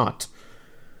but not.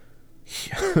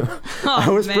 I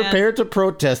was prepared to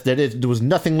protest that it was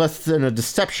nothing less than a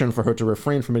deception for her to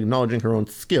refrain from acknowledging her own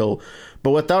skill, but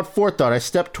without forethought I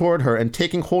stepped toward her and,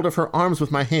 taking hold of her arms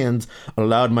with my hands,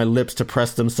 allowed my lips to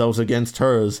press themselves against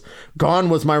hers. Gone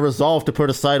was my resolve to put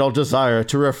aside all desire,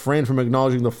 to refrain from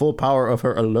acknowledging the full power of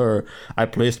her allure. I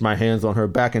placed my hands on her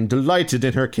back and delighted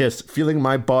in her kiss, feeling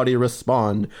my body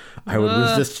respond. I would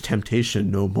resist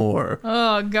temptation no more.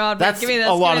 Oh God, that's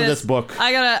a lot of this book.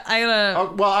 I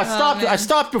gotta. Well, I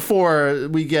stopped before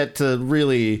we get to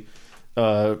really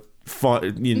fun.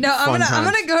 I'm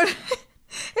gonna go.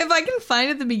 If I can find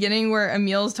at the beginning where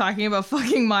Emil's talking about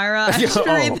fucking Myra, I should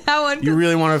read that one. You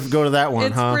really want to go to that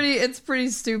one, huh? It's pretty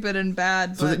stupid and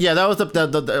bad. So yeah, that was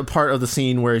the part of the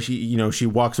scene where she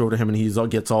walks over to him and he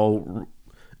gets all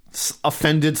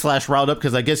offended / riled up,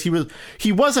 because I guess he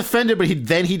was offended, but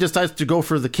he decides to go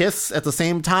for the kiss at the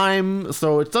same time.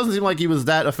 So it doesn't seem like he was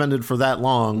that offended for that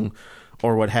long,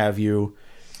 or what have you.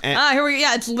 Here we go.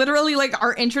 Yeah, it's literally like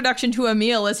our introduction to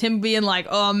Emil is him being like,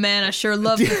 "Oh man, I sure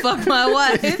love to fuck my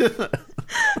wife."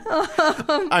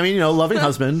 I mean, loving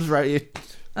husband, right?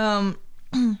 Oh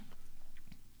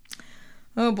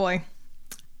boy.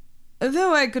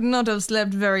 Though I could not have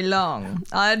slept very long,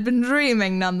 I had been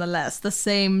dreaming nonetheless, the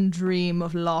same dream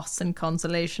of loss and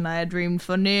consolation I had dreamed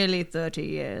for nearly 30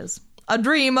 years. A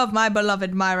dream of my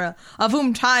beloved Myra, of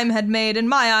whom time had made, in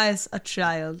my eyes, a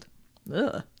child.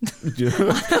 Ugh. Yeah,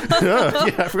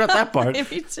 I forgot that part.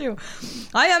 Me too.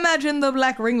 I imagined the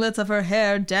black ringlets of her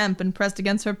hair damp and pressed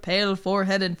against her pale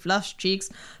forehead and flushed cheeks,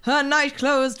 her night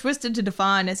clothes twisted to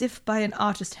define, as if by an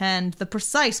artist's hand, the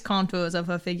precise contours of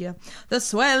her figure, the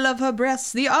swell of her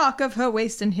breasts, the arc of her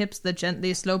waist and hips, the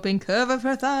gently sloping curve of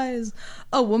her thighs.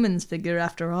 A woman's figure,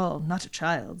 after all, not a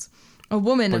child's. A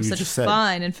woman of such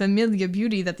fine and familiar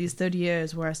beauty that these 30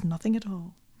 years were as nothing at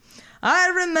all. I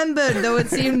remembered, though it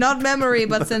seemed not memory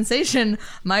but sensation,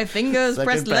 my fingers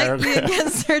pressed lightly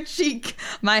against her cheek,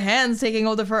 my hands taking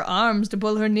hold of her arms to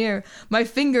pull her near, my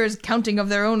fingers counting of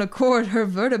their own accord her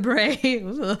vertebrae.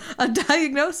 A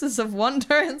diagnosis of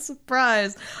wonder and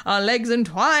surprise, our legs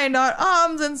entwined, our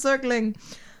arms encircling.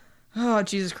 Oh,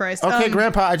 Jesus Christ. Okay,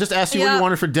 Grandpa, I just asked you what you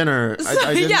wanted for dinner.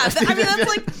 I mean, that's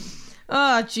like...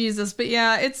 Oh, Jesus. But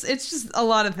yeah, it's just a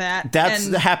lot of that. That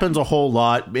happens a whole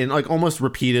lot, and like almost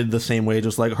repeated the same way,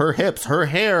 just like her hips, her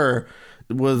hair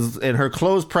was, and her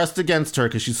clothes pressed against her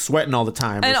because she's sweating all the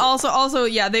time. And also,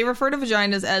 yeah, they refer to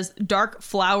vaginas as dark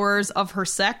flowers of her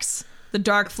sex. The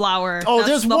dark flower. Oh,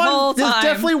 there's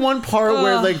definitely one part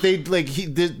where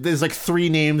there's like 3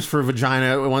 names for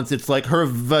vagina. Once it's like her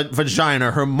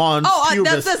vagina, her mons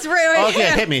pubis. That's right.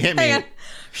 Okay, hit me.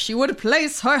 She would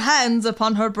place her hands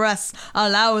upon her breasts,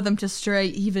 allow them to stray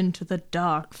even to the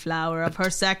dark flower of her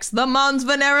sex, the mons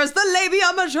veneris, the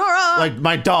labia majora. Like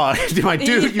my dog, my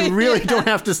dude, you really don't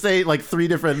have to say like 3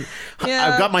 different. Yeah.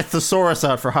 I've got my thesaurus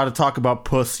out for how to talk about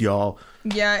puss, y'all.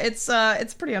 Yeah,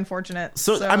 it's pretty unfortunate.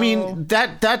 So I mean,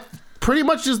 that pretty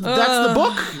much that's the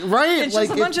book, right? It's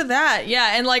just a bunch of that,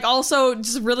 yeah, and like also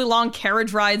just really long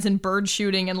carriage rides and bird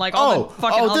shooting and like all the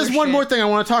fucking other there's one more thing I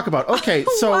want to talk about. Okay,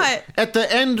 so what? At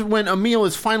the end when Emil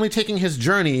is finally taking his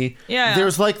journey,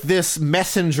 there's like this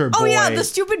messenger boy. Oh yeah, the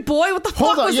stupid boy. What the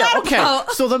fuck was that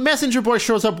about? So the messenger boy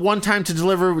shows up one time to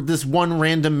deliver this one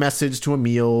random message to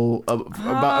Emil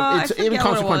about it's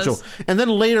inconsequential, and then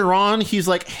later on he's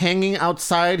like hanging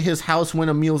outside his house when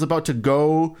Emil's about to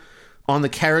go on the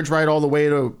carriage ride all the way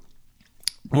to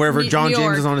wherever John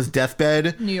James is on his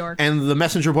deathbed. New York. And the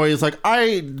messenger boy is like,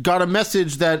 I got a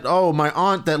message that, my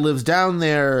aunt that lives down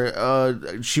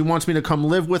there, she wants me to come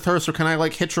live with her, so can I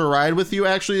like hitch a ride with you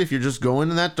actually if you're just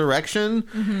going in that direction?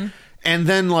 Mm-hmm. And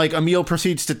then, like, Emil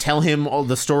proceeds to tell him all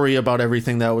the story about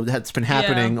everything that's been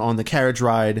happening on the carriage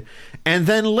ride. And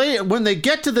then later, when they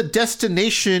get to the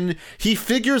destination, he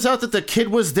figures out that the kid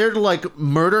was there to, like,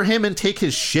 murder him and take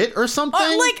his shit or something.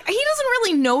 Like, he doesn't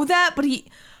really know that, but I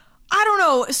don't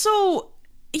know. So...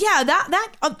 yeah,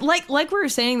 like we were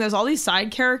saying, there's all these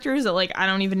side characters that, like, I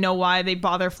don't even know why they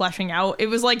bother fleshing out. It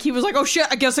was like, he was like, oh shit,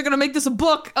 I guess they're gonna make this a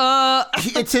book.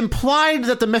 It's implied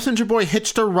that the messenger boy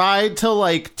hitched a ride to,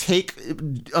 like, take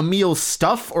Emil's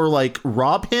stuff or, like,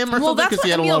 rob him or something, because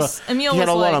he had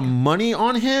a lot of money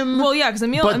on him. Well, yeah, because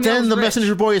Emil. But then the rich.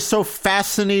 messenger boy is so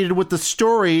fascinated with the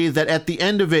story that at the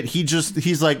end of it,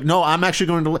 he's like, no, I'm actually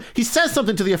going to. He says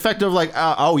something to the effect of, like,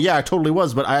 oh yeah, I totally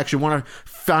was, but I actually want to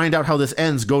find out how this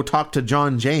ends. Go talk to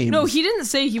John James. No, he didn't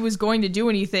say he was going to do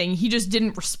anything. He just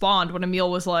didn't respond when Emil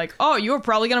was like, oh, you were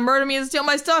probably going to murder me and steal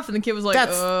my stuff. And the kid was like,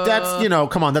 that's, you know,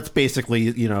 come on, that's basically,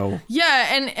 you know.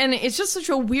 Yeah, and it's just such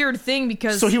a weird thing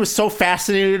because... So he was so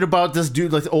fascinated about this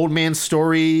dude, like, the old man's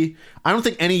story. I don't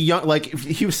think any young, like,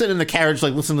 he was sitting in the carriage,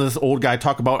 like, listening to this old guy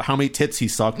talk about how many tits he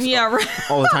sucked. Yeah,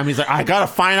 right. All the time. He's like, I gotta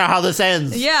find out how this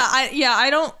ends.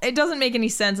 It doesn't make any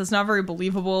sense. It's not very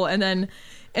believable. And then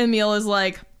Emil is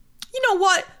like, you know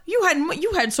what? You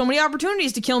had so many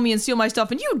opportunities to kill me and steal my stuff,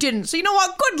 and you didn't. So you know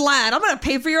what? Good lad. I'm gonna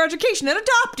pay for your education and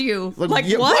adopt you. Like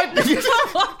yeah, what? Yeah,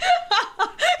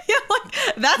 like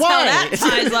that's Why? How that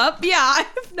ties up. Yeah, I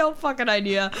have no fucking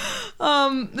idea.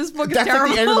 This book is that's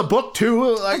terrible. At the end of the book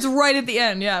too. Like, it's right at the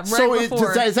end. Yeah, right so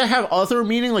before. Does that have other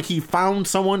meaning? Like he found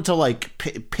someone to like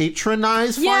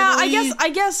patronize. Yeah, finally? I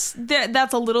guess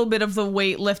that's a little bit of the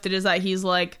weight lifted. Is that he's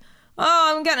like,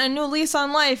 oh, I'm getting a new lease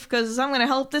on life because I'm going to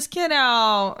help this kid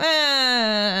out.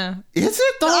 Is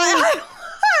it, though? I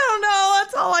don't know.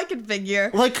 That's all I can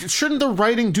figure. Like, shouldn't the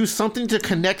writing do something to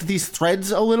connect these threads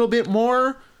a little bit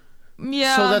more?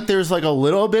 Yeah. So that there's, like, a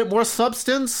little bit more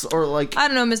substance? Or, like... I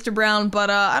don't know, Mr. Brown, but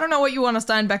I don't know what you want a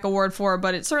Steinbeck Award for,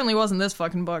 but it certainly wasn't this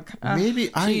fucking book. Maybe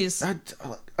jeez.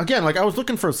 Again, like, I was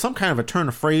looking for some kind of a turn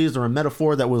of phrase or a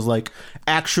metaphor that was, like,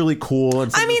 actually cool.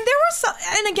 And I mean, there was some...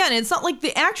 And again, it's not like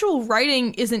the actual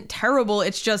writing isn't terrible.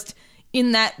 It's just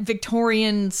in that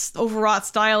Victorian overwrought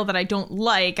style that I don't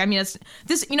like. I mean, it's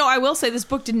this... You know, I will say this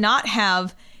book did not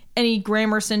have any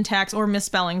grammar, syntax, or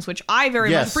misspellings, which I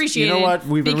very much appreciated. You know what?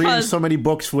 We've been reading so many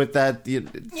books with that.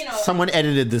 Someone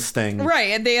edited this thing. Right,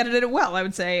 and they edited it well, I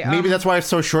would say. Maybe that's why it's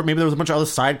so short. Maybe there was a bunch of other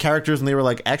side characters, and they were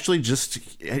like, actually,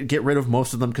 just get rid of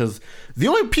most of them, because the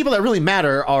only people that really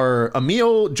matter are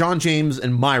Emil, John James,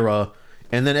 and Myra.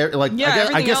 And then, like,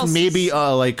 I guess maybe,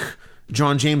 like...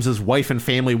 John James's wife and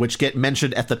family, which get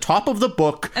mentioned at the top of the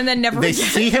book, and then never they again.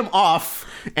 see him off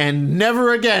and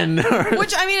never again.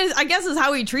 Which I mean, I guess is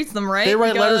how he treats them, right? They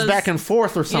write letters back and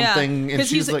forth or something. Yeah, because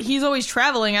he's always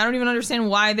traveling. I don't even understand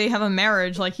why they have a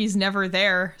marriage. Like he's never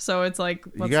there, so it's like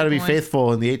you got to be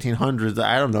faithful in the 1800s.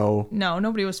 I don't know. No,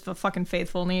 nobody was fucking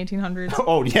faithful in the 1800s.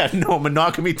 Oh yeah, no,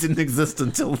 monogamy didn't exist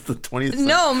until the 20th century.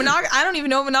 No, I don't even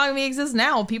know if monogamy exists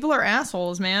now. People are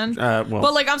assholes, man.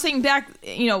 But like I'm saying back,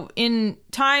 you know, in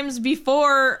times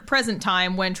before present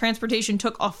time when transportation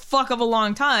took a fuck of a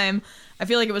long time, I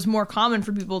feel like it was more common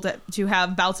for people to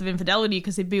have bouts of infidelity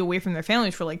because they'd be away from their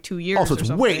families for like 2 years. Also,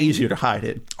 it's way easier to hide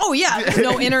it. Oh yeah, there's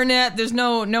no internet, there's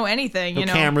no anything, no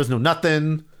cameras, no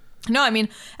nothing. No, I mean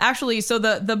actually, so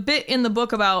the bit in the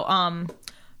book about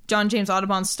John James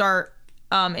Audubon's start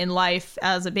in life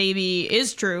as a baby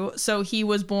is true. So he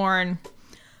was born.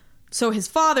 So his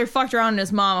father fucked around with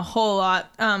his mom a whole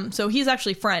lot. So he's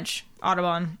actually French,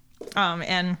 Audubon.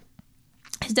 And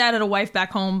his dad had a wife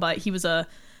back home, but he was a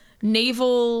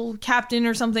naval captain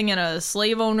or something and a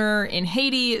slave owner in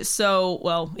Haiti. So,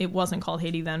 well, it wasn't called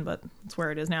Haiti then, but it's where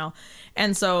it is now.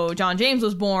 And so John James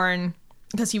was born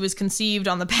because he was conceived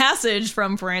on the passage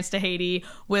from France to Haiti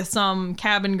with some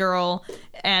cabin girl.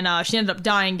 And she ended up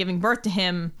dying, giving birth to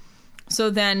him. So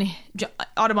then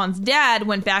Audubon's dad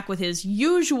went back with his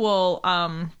usual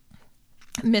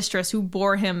mistress who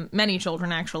bore him many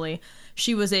children, actually.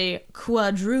 She was a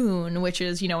quadroon, which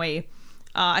is, you know,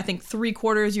 I think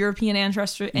 3/4 European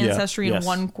ancestry and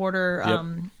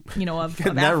 1/4, you know, of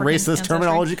Getting that racist ancestry.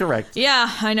 Terminology correct. Yeah,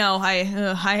 I know.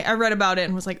 I read about it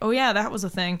and was like, oh yeah, that was a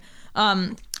thing.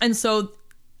 And so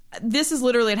this is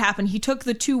literally what happened. He took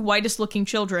the two whitest looking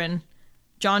children,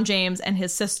 John James and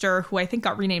his sister, who I think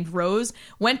got renamed Rose,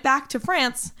 went back to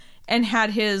France and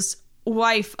had his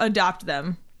wife adopt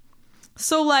them.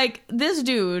 So, like, this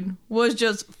dude was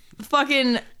just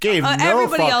fucking... Gave no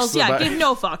everybody fucks else, gave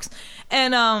no fucks.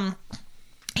 And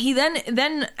he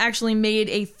then actually made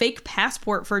a fake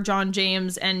passport for John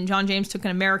James, and John James took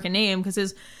an American name because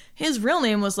his his real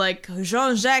name was like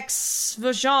Jean-Jacques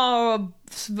Jean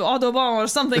Audubon or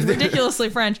something ridiculously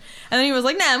French. And then he was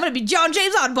like, nah, I'm going to be John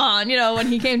James Audubon, when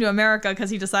he came to America because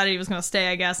he decided he was going to stay,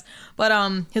 I guess.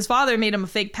 But his father made him a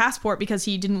fake passport because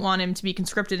he didn't want him to be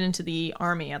conscripted into the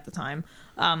army at the time.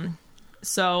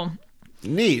 So...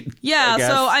 Neat. Yeah,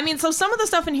 so some of the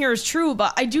stuff in here is true,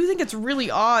 but I do think it's really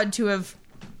odd to have...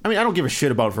 I mean, I don't give a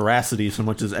shit about veracity so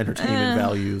much as entertainment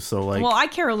value, so like... Well, I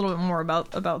care a little bit more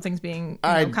about things being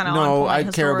kind of on No, point I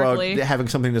care about historically. having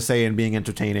something to say and being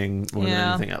entertaining more than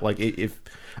Yeah. anything.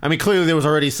 Like, clearly there was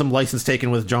already some license taken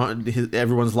with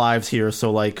everyone's lives here,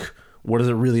 so like, what does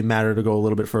it really matter to go a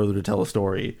little bit further to tell a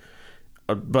story?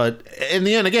 But in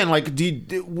the end, again, like,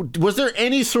 was there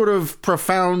any sort of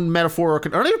profound metaphor, or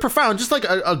not even profound, just like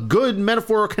a good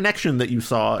metaphor or connection that you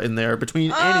saw in there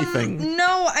between anything?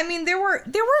 No, I mean there were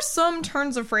some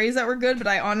turns of phrase that were good, but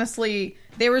I honestly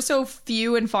they were so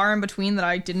few and far in between that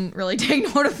I didn't really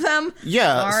take note of them.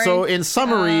 Yeah. Sorry. So in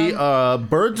summary,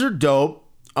 birds are dope.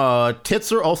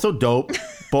 Tits are also dope.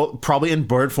 Both probably in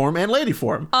bird form and lady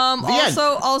form.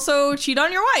 Also cheat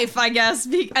on your wife, I guess,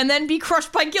 and then be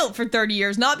crushed by guilt for 30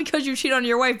 years. Not because you cheat on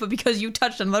your wife, but because you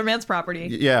touched another man's property.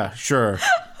 Yeah, sure.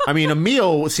 I mean,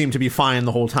 Emil seemed to be fine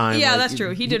the whole time. Yeah, like, that's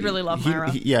true. He did really love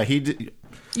Myra. He did.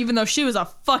 Even though she was a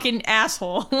fucking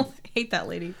asshole. Hate that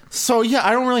lady. So yeah,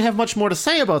 I don't really have much more to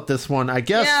say about this one, I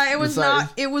guess. Yeah,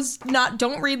 it was not,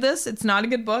 don't read this. It's not a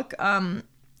good book.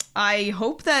 I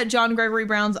hope that John Gregory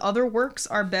Brown's other works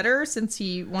are better since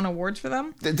he won awards for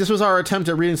them. This was our attempt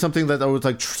at reading something that was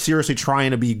like seriously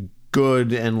trying to be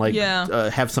good and like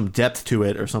have some depth to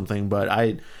it or something, but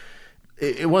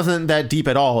it wasn't that deep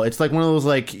at all. It's like one of those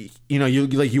like,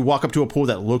 you walk up to a pool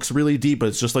that looks really deep, but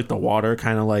it's just like the water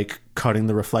kind of like cutting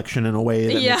the reflection in a way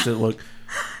that makes it look...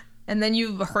 And then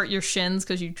you hurt your shins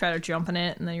because you try to jump in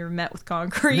it, and then you're met with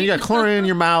concrete. And you got chlorine in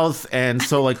your mouth, and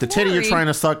so like the titty you're trying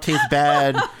to suck tastes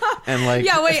bad, and like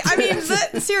I mean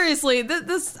seriously,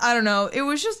 this I don't know. It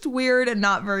was just weird and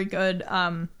not very good.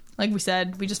 Like we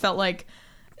said, we just felt like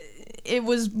it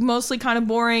was mostly kind of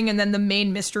boring, and then the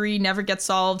main mystery never gets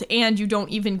solved, and you don't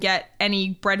even get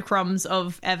any breadcrumbs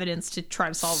of evidence to try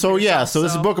to solve. So it yourself, so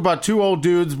this is a book about two old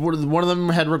dudes. One of them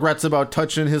had regrets about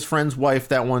touching his friend's wife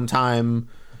that one time.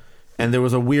 And there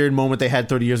was a weird moment they had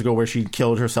 30 years ago where she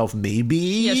killed herself, maybe?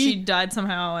 Yeah, she died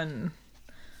somehow, and...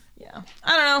 Yeah.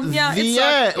 I don't know. Yeah, it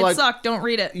sucked. It sucked. Don't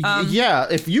read it. Yeah,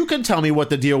 if you can tell me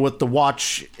what the deal with the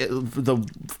watch, the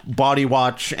body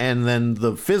watch, and then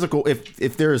the physical...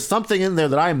 If there is something in there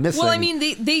that I'm missing... Well, I mean,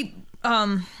 they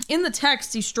in the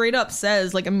text, he straight up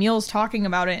says, like, Emil's talking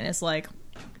about it, and it's like...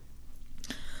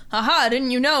 Haha,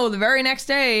 didn't you know, the very next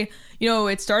day,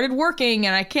 it started working,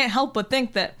 and I can't help but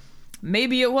think that...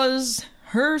 Maybe it was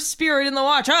her spirit in the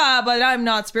watch. But I'm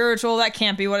not spiritual. That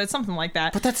can't be what it's. Something like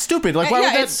that. But that's stupid. Like, why would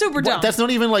that? It's super dumb. That's not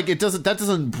even like it doesn't. That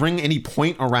doesn't bring any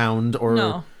point around. Or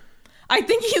no, I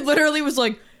think he literally was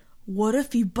like, "What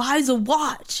if he buys a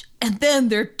watch and then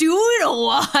they're doing a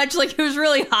watch?" Like it was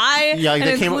really high. Yeah, like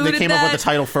they came up with the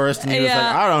title first, and he was like,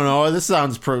 "I don't know. This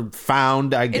sounds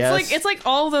profound. I guess." It's like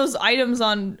all those items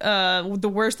on the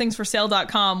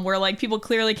worstThingsForSale.com where like people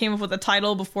clearly came up with a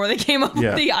title before they came up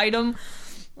with the item.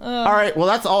 All right, well,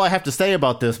 that's all I have to say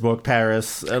about this book,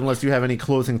 Paris, unless you have any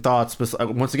closing thoughts.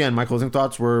 Once again, my closing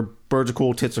thoughts were birds are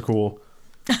cool, tits are cool.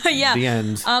 Yeah. The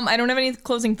end. I don't have any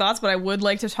closing thoughts, but I would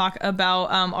like to talk about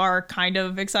our kind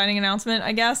of exciting announcement,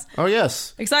 I guess. Oh,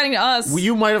 yes. Exciting to us.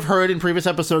 You might have heard in previous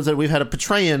episodes that we've had a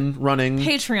Patreon running.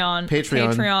 Patreon.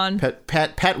 Patreon.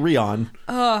 Pat Terry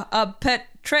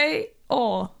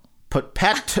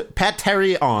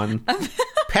on.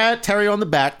 Pat Terry on the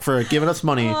back for giving us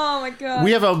money. Oh my god.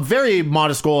 We have a very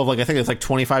modest goal of like I think it's like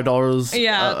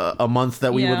 $25 a month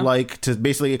that we would like to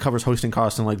basically it covers hosting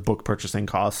costs and like book purchasing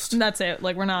costs. And that's it.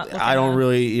 Like we're not I don't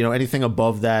really anything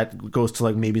above that goes to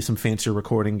like maybe some fancier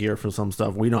recording gear for some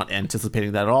stuff. We're not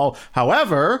anticipating that at all.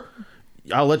 However,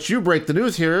 I'll let you break the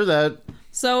news here that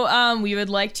So we would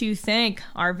like to thank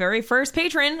our very first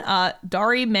patron,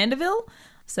 Dari Mandeville.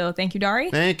 So thank you,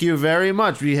 Dari. Thank you very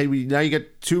much. We now you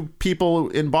get two people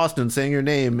in Boston saying your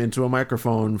name into a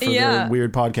microphone for their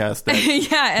weird podcast. And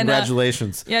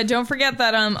congratulations. Don't forget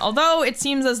that although it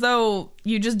seems as though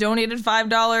you just donated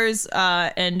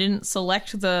 $5 and didn't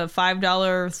select the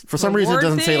 $5 for some reason it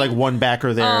doesn't say like one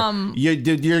backer there. You're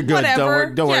good.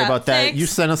 Whatever. Don't worry about that. Thanks. You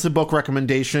sent us a book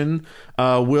recommendation.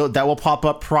 That will pop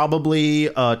up probably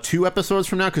 2 episodes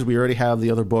from now because we already have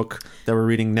the other book that we're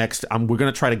reading next. We're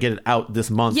gonna try to get it out this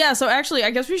month. Yeah. So actually,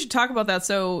 I guess we should talk about that.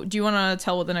 So do you want to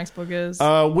tell what the next book is?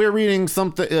 We're reading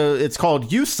something. It's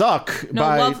called "You Suck." No,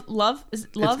 by Love. Is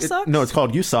it Love Sucks? No, it's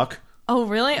called "You Suck." Oh,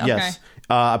 really? Okay. Yes.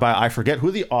 by I forget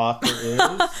who the author is.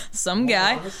 Some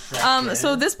guy.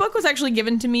 So this book was actually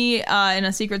given to me in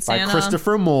a Secret Santa. By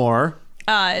Christopher Moore.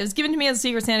 It was given to me as a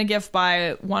Secret Santa gift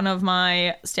by one of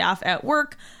my staff at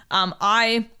work.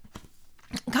 I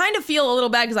kind of feel a little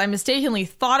bad because I mistakenly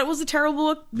thought it was a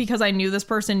terrible book because I knew this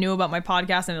person knew about my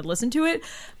podcast and had listened to it.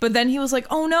 But then he was like,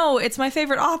 oh no, it's my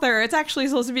favorite author. It's actually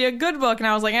supposed to be a good book. And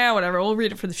I was like, whatever, we'll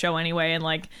read it for the show anyway. And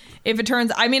like, if it turns,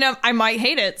 I mean, I might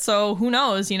hate it. So who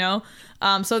knows, you know?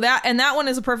 So that one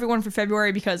is a perfect one for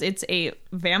February because it's a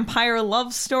vampire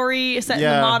love story set in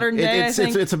the modern day.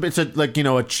 It's a like, you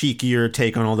know, a cheekier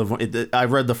take on all the. I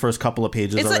read the first couple of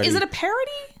pages already. Is it a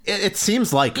parody? It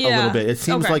seems like a little bit. It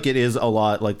seems like it is a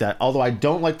lot like that. Although I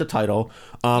don't like the title.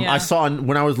 I saw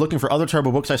when I was looking for other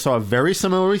terrible books, I saw a very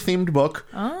similarly themed book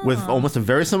with almost a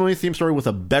very similarly themed story with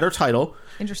a better title.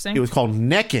 Interesting. It was called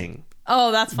Necking.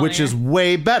 Oh, that's funny. Which is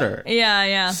way better.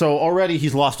 Yeah. So already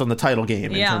he's lost on the title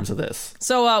game in terms of this.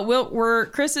 So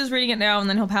Chris is reading it now, and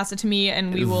then he'll pass it to me,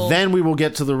 and we will. Then we will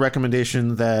get to the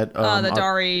recommendation that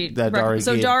Dari.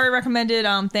 So Dari recommended.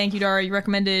 Thank you, Dari. You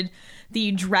recommended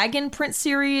the Dragon Prince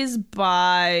series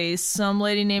by some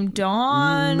lady named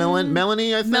Dawn.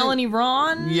 Melanie, I think. Melanie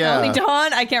Ron? Yeah. Melanie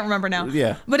Dawn? I can't remember now.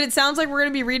 Yeah. But it sounds like we're going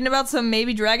to be reading about some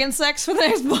maybe dragon sex for the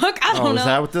next book. I don't know. Is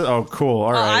that what oh, cool.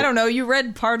 All right. I don't know. You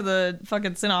read part of the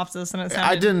fucking synopsis and it sounded...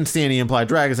 I didn't see any implied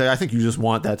dragons. I think you just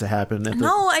want that to happen.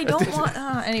 No, I don't want...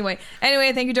 Anyway,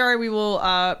 thank you, Dari. We will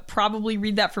probably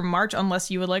read that for March unless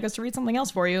you would like us to read something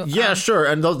else for you. Yeah, sure.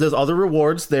 And there's other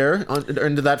rewards there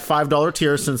into that $5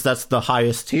 tier since that's the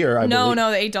highest tier. No, the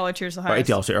 $8 tier is the highest.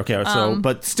 $8 tier, okay. So,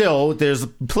 but still, there's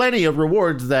plenty of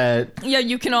rewards that... Yeah,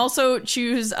 you can also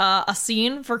choose a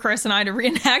scene for Chris and I to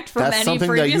reenact from any previous book. That's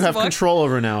something that you have control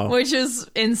over now. Which is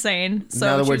insane. So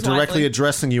now that we're directly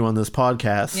addressing you on this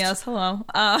podcast. Yes, hello.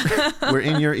 We're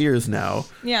in your ears now.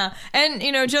 Yeah, and,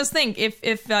 just think,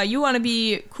 if you want to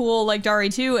be cool like Dari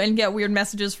too and get weird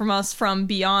messages from us from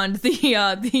beyond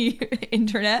the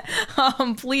internet,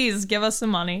 please give us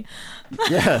some money.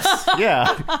 Yes,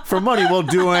 yeah. For money, we'll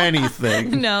do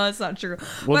anything. No, that's not true.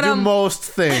 We'll do most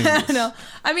things. No,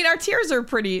 I mean our tiers are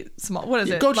pretty small. What is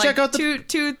it? Go check out the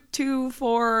 2,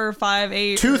 4, 5,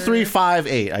 8. 2, 3, 5,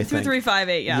 8. I think 2, 3, 5,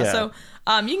 8. Yeah. So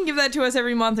you can give that to us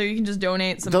every month, or you can just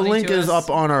donate some. The money link to is us. up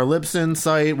on our Libsyn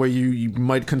site, where you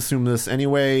might consume this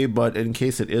anyway. But in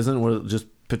case it isn't, we'll just.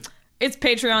 It's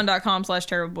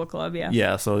patreon.com/terriblebookclub. Yeah.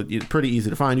 Yeah. So it's pretty easy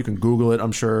to find. You can Google it.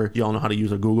 I'm sure you all know how to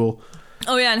use a Google.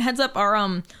 Oh yeah, and heads up,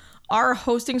 our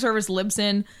hosting service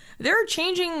Libsyn, they're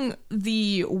changing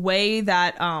the way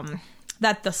that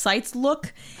that the sites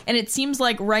look, and it seems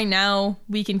like right now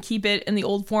we can keep it in the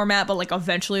old format, but like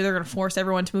eventually they're going to force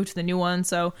everyone to move to the new one.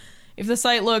 So if the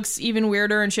site looks even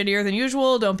weirder and shittier than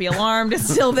usual, don't be alarmed. It's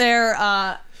still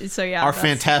there. So yeah, our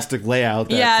fantastic layout.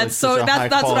 That's what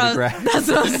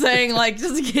I was saying. Like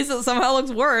just in case it somehow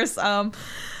looks worse.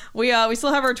 We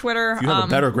still have our Twitter. If you have a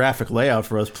better graphic layout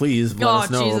for us, please let us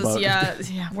know about it.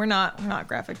 Yeah, we're not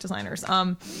graphic designers.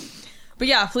 But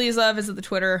yeah, please visit the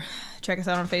Twitter. Check us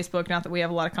out on Facebook. Not that we have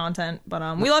a lot of content, but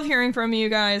we love hearing from you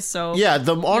guys. So yeah,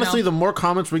 honestly, the more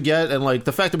comments we get, and like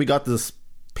the fact that we got this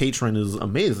patron is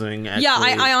amazing. Actually. Yeah,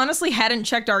 I honestly hadn't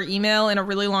checked our email in a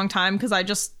really long time because I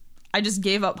just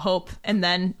gave up hope, and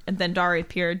then Dari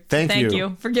appeared. Thank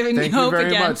you for giving me hope very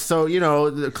again. Much.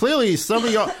 So clearly some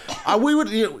of y'all, we would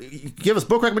give us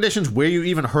book recommendations where you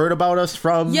even heard about us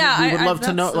from. Yeah, we would love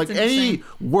to know. Like any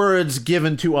words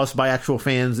given to us by actual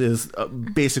fans is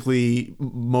basically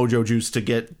mojo juice to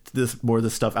get more of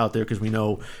this stuff out there because we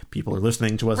know people are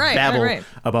listening to us babble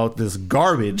about this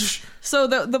garbage. So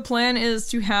the plan is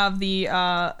to have the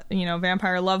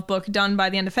vampire love book done by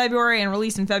the end of February and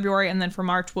released in February, and then for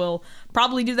March we'll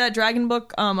probably do that dragon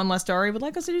book unless Dari would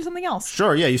like us to do something else.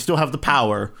 Sure, yeah, you still have the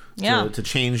power to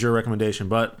change your recommendation,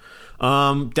 but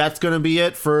that's going to be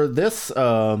it for this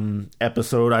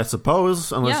episode, I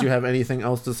suppose, unless you have anything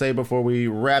else to say before we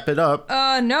wrap it up.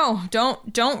 No,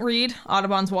 don't read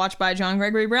Audubon's Watch by John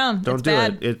Gregory Brown. Don't do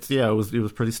it. It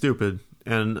was pretty stupid,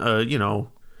 and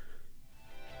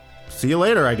see you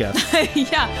later, I guess.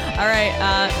 Yeah. All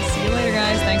right. See you later,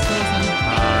 guys. Thanks for listening.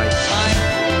 Bye. Bye.